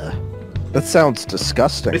sounds. Yeah. That sounds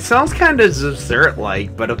disgusting. It sounds kind of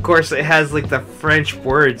dessert-like, but of course it has like the French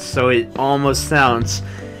words, so it almost sounds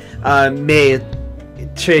magnifique.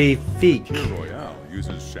 Kir Royale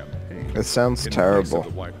uses champagne. It sounds in terrible. place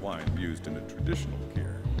of the white wine used in a traditional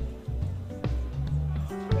Kir.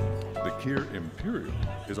 The Kir Imperial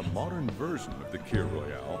is a modern version of the Kir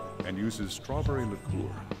Royale and uses strawberry liqueur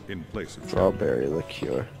in place of Strawberry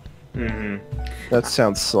liqueur. Mm-hmm. That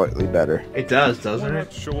sounds slightly better. It does, doesn't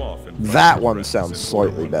it? show off in That one sounds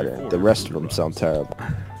slightly better. The rest of them sound terrible.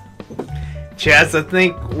 Chaz, I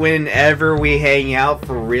think whenever we hang out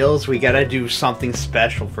for reals, we gotta do something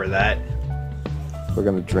special for that. We're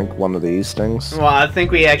gonna drink one of these things. Well, I think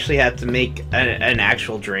we actually have to make an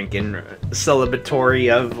actual drink in celebratory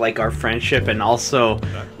of like our friendship, and also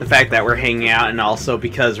the fact that we're hanging out, and also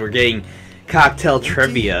because we're getting cocktail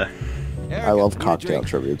trivia. I love cocktail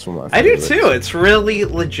trivia. It's one of my I do favorites. too. It's really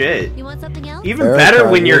legit. You want something else? Even Erica, better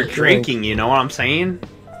when I you're need a drinking. You know what I'm saying?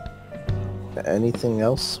 Anything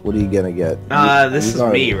else? What are you gonna get? This is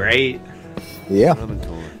me, right? Yeah.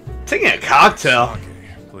 Taking a cocktail.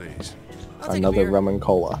 Please. Another rum and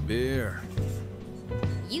cola. Beer.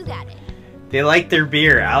 You got it. They like their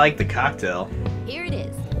beer. I like the cocktail. Here it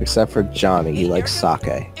is. Except for Johnny, he likes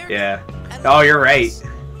sake. Yeah. Oh, you're right.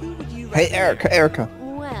 Hey, Erica.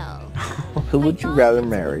 Well, Who would you rather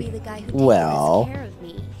marry? Well,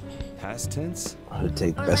 Past tense? who'd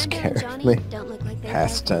take best Orlando care and of Johnny me? don't look like they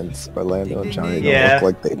Past love tense. Orlando and Johnny Yeah. don't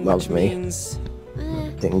look like they love me. Means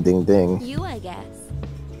Ding, ding, ding. you, I guess.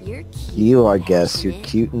 You're cute. You, I guess, you're passionate.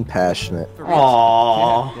 cute and passionate.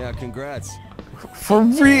 Aww. Yeah, congrats. For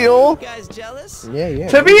real? you guys jealous? Yeah.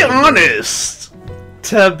 To be honest,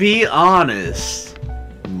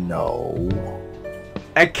 No.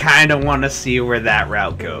 I kind of want to see where that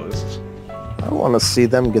route goes. I want to see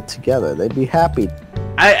them get together. They'd be happy.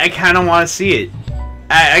 I kind of want to see it.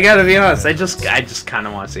 I gotta be honest. I just kind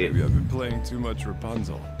of want to see it. Maybe I've been playing too much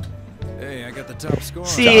Rapunzel. Hey, I got the top score.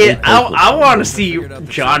 See, I want to see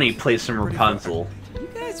Johnny play some Rapunzel. You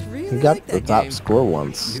guys really He got like the that top game. score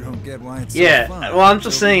once. You don't get why it's Yeah, so fun. well, I'm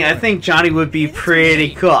just saying, I think Johnny would be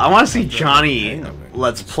pretty cool. I want to see Johnny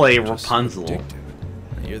let's play Rapunzel.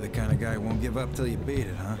 You're the kind of guy who won't give up till you beat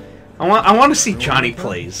it, huh? I want to see Johnny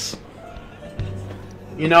plays.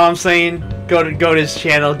 You know what I'm saying? Go to his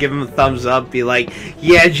channel, give him a thumbs up, be like,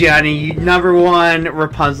 yeah, Johnny, you #1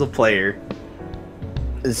 Rapunzel player.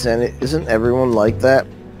 Isn't everyone like that?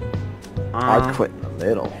 I'd Uh, quit in the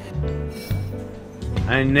middle.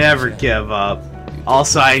 I never give up.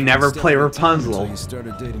 Also, I never play Rapunzel. You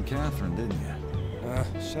started dating Catherine, didn't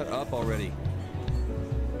you? Shut up already.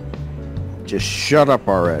 Just shut up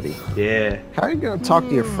already. Yeah. How are you gonna talk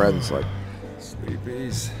to your friends like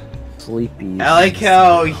Sleepies. sleepy? I like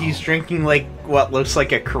how he's drinking like what looks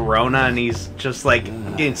like a Corona, and he's just like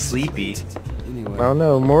getting sleepy. Anyway, Oh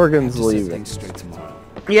no, Morgan's just set leaving. things straight tomorrow.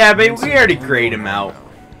 Yeah, but we already grayed him out.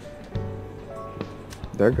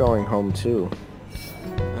 They're going home too.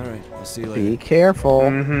 All right, I'll see you later. Be careful.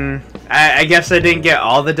 I guess I didn't get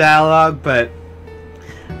all the dialogue, but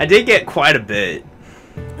I did get quite a bit.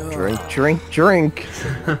 Drink, drink, drink.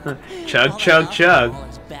 Chug, chug, chug.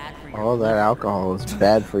 All that alcohol is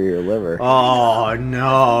bad for your liver. Oh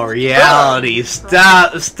no, reality.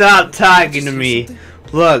 Stop talking to me.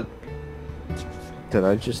 Look, Did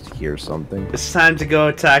I just hear something? it's time to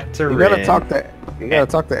go talk to You Rin. gotta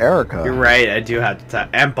talk to Erica. You're right, I do have to talk.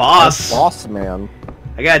 And boss. Boss man.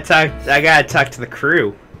 I gotta talk to the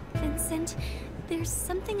crew. Vincent, there's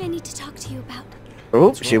something I need to talk to you about.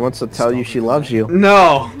 Oh, she wants to tell you she loves you.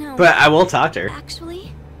 No, No. but I will talk to her.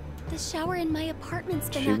 Actually, the shower in my apartment's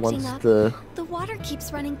been She acting wants up. to. The water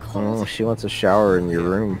keeps running cold. Oh, she wants a shower in your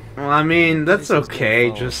room. Well, I mean, that's okay.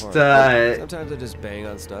 Just, Sometimes I just bang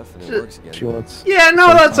on stuff and it works again. She wants. yeah, no,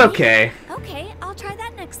 that's okay. Okay, I'll try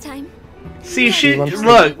that next time. See, She wants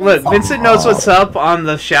to- look, Vincent knows what's up on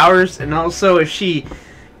the showers, and also if she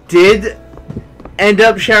did end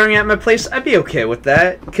up showering at my place, I'd be okay with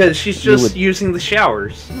that, because she's just would- using the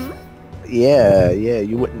showers. Yeah,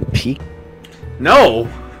 you wouldn't peek. No.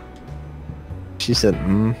 She said,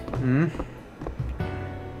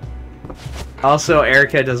 Also,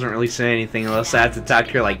 Erica doesn't really say anything unless I have to talk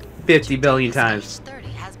to her like 50 billion times.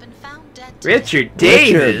 Richard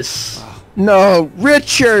Davis. No,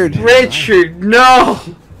 Richard! Richard, no!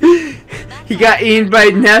 He got eaten by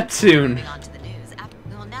Neptune.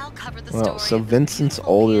 Well, so Vincent's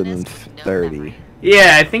older than 30.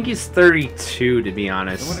 Yeah, I think he's 32 to be And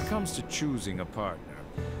honest. when it comes to choosing a partner,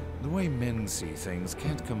 the way men see things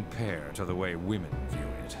can't compare to the way women view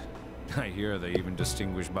it. I hear they even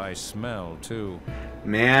distinguish by smell, too.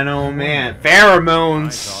 Man, oh man. I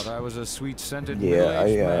Pheromones. thought I was a sweet-scented Yeah,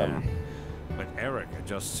 middle-aged man. But Erica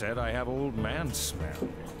just said I have old man smell.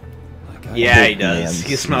 Yeah, he does.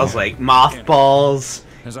 He smells like mothballs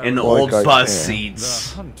and old bus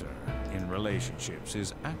seats. The hunter in relationships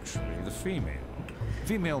is actually the female.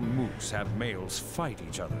 Female moose have males fight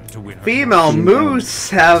each other to win her. Female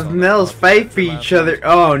moose have males fight for each other.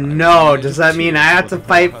 Oh no, does that mean I have to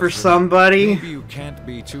fight for somebody?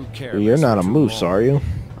 You're not a moose, are you?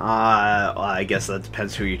 Well, I guess that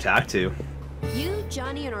depends who you talk to. You,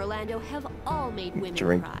 Johnny, and Orlando have all made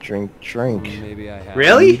women cry. Drink. Maybe I have.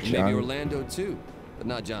 Really? Maybe Orlando too, but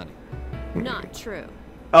not Johnny. Not true.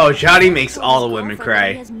 Oh, Johnny makes all the women He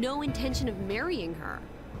cry. has no intention of marrying her.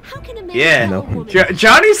 How can a man Yeah, tell a woman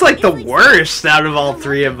Johnny's like the worst out of all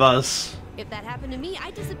three of us. If that happened to me,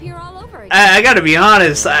 I'd disappear all over again. I gotta be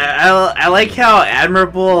honest, I like how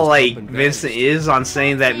admirable like Vincent is on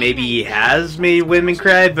saying that maybe he has made women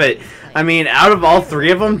cry, but I mean, out of all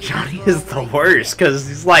three of them, Johnny is the worst because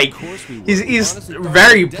he's like, he's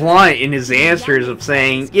very blunt in his answers of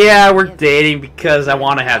saying, yeah, we're dating because I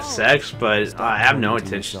want to have sex, but I have no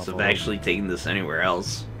intentions of actually taking this anywhere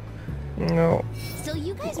else. No. So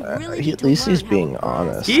you guys really At least he's being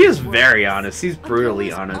honest. He is very honest. He's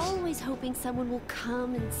brutally honest. Always hoping someone will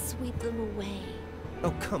come and sweep them away.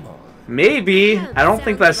 Oh, come on. Maybe. I don't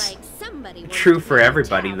think that's true for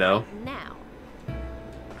everybody, though.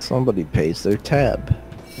 Somebody pays their tab.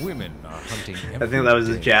 Women are hunting. I think that was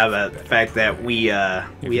a jab at the fact that we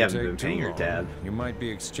haven't been paying your tab. You might be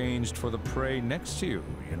exchanged for the prey next to you,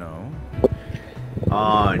 you know.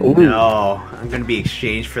 Oh no! I'm gonna be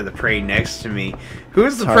exchanged for the prey next to me.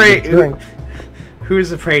 Who's the prey? Who's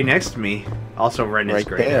the prey next to me? Also, Ren is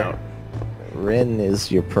grayed out. Ren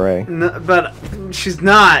is your prey. No, but she's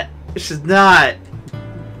not. She's not.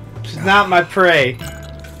 She's not my prey.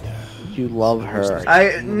 You love her.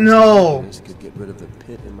 No.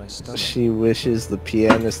 She wishes the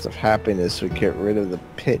pianist of happiness would get rid of the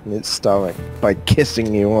pit in its stomach by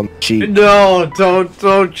kissing you on the cheek. No,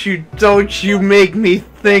 don't you make me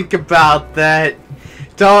think about that.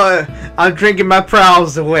 Don't. I'm drinking my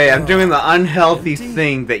problems away. I'm doing the unhealthy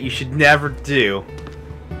thing that you should never do.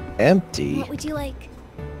 Empty. What would you like?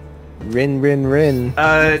 Rin.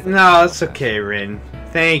 No, it's okay, Rin.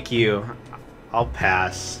 Thank you. I'll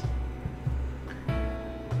pass.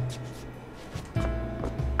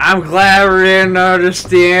 I'm glad Rin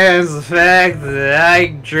understands the fact that I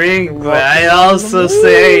drink, but I also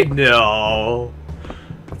say no.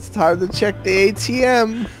 It's time to check the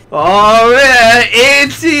ATM. Oh man,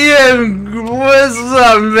 ATM was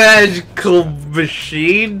a magical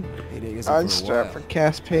machine. Unstrapped for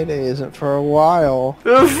cash payday isn't for a while.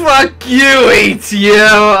 Fuck you,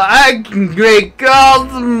 ATM. I can make all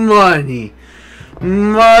the money.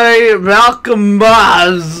 My Malcolm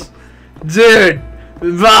Boss, dude.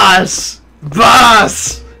 Boss!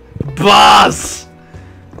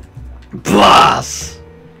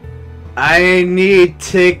 I need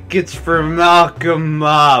tickets for Malcolm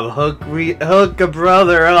Mob. Hook a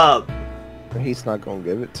brother up. He's not gonna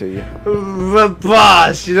give it to you. But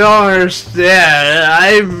boss, you don't understand.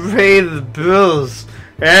 I pay the bills.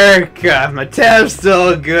 Erica, my tab's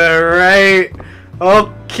still good, right?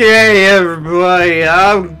 Okay, everybody,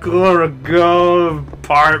 I'm gonna go to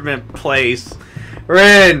apartment place.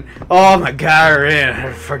 Rin! Oh my god, Rin,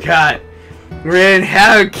 I forgot. Rin,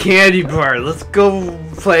 have a candy bar. Let's go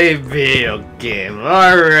play a video game.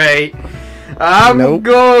 Alright. I'm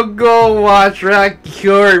gonna go watch Rocky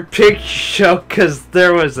Horror Picture Show because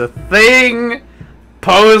there was a thing.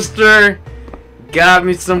 Poster. Got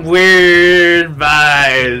me some weird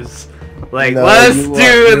vibes. Like, let's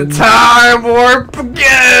do the time warp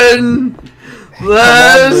again!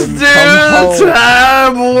 Let's do the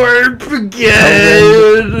time warp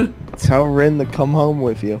again! Tell Rin to come home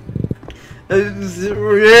with you.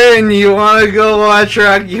 Rin, you wanna go watch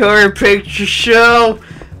Rocky Horror Picture Show?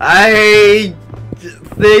 I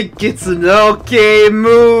think it's an okay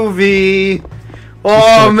movie.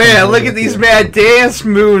 Oh man, look at these mad dance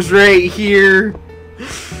moves right here.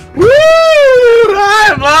 Woo!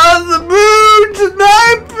 I'm on the moon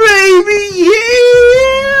tonight, baby!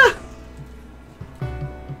 Yeah!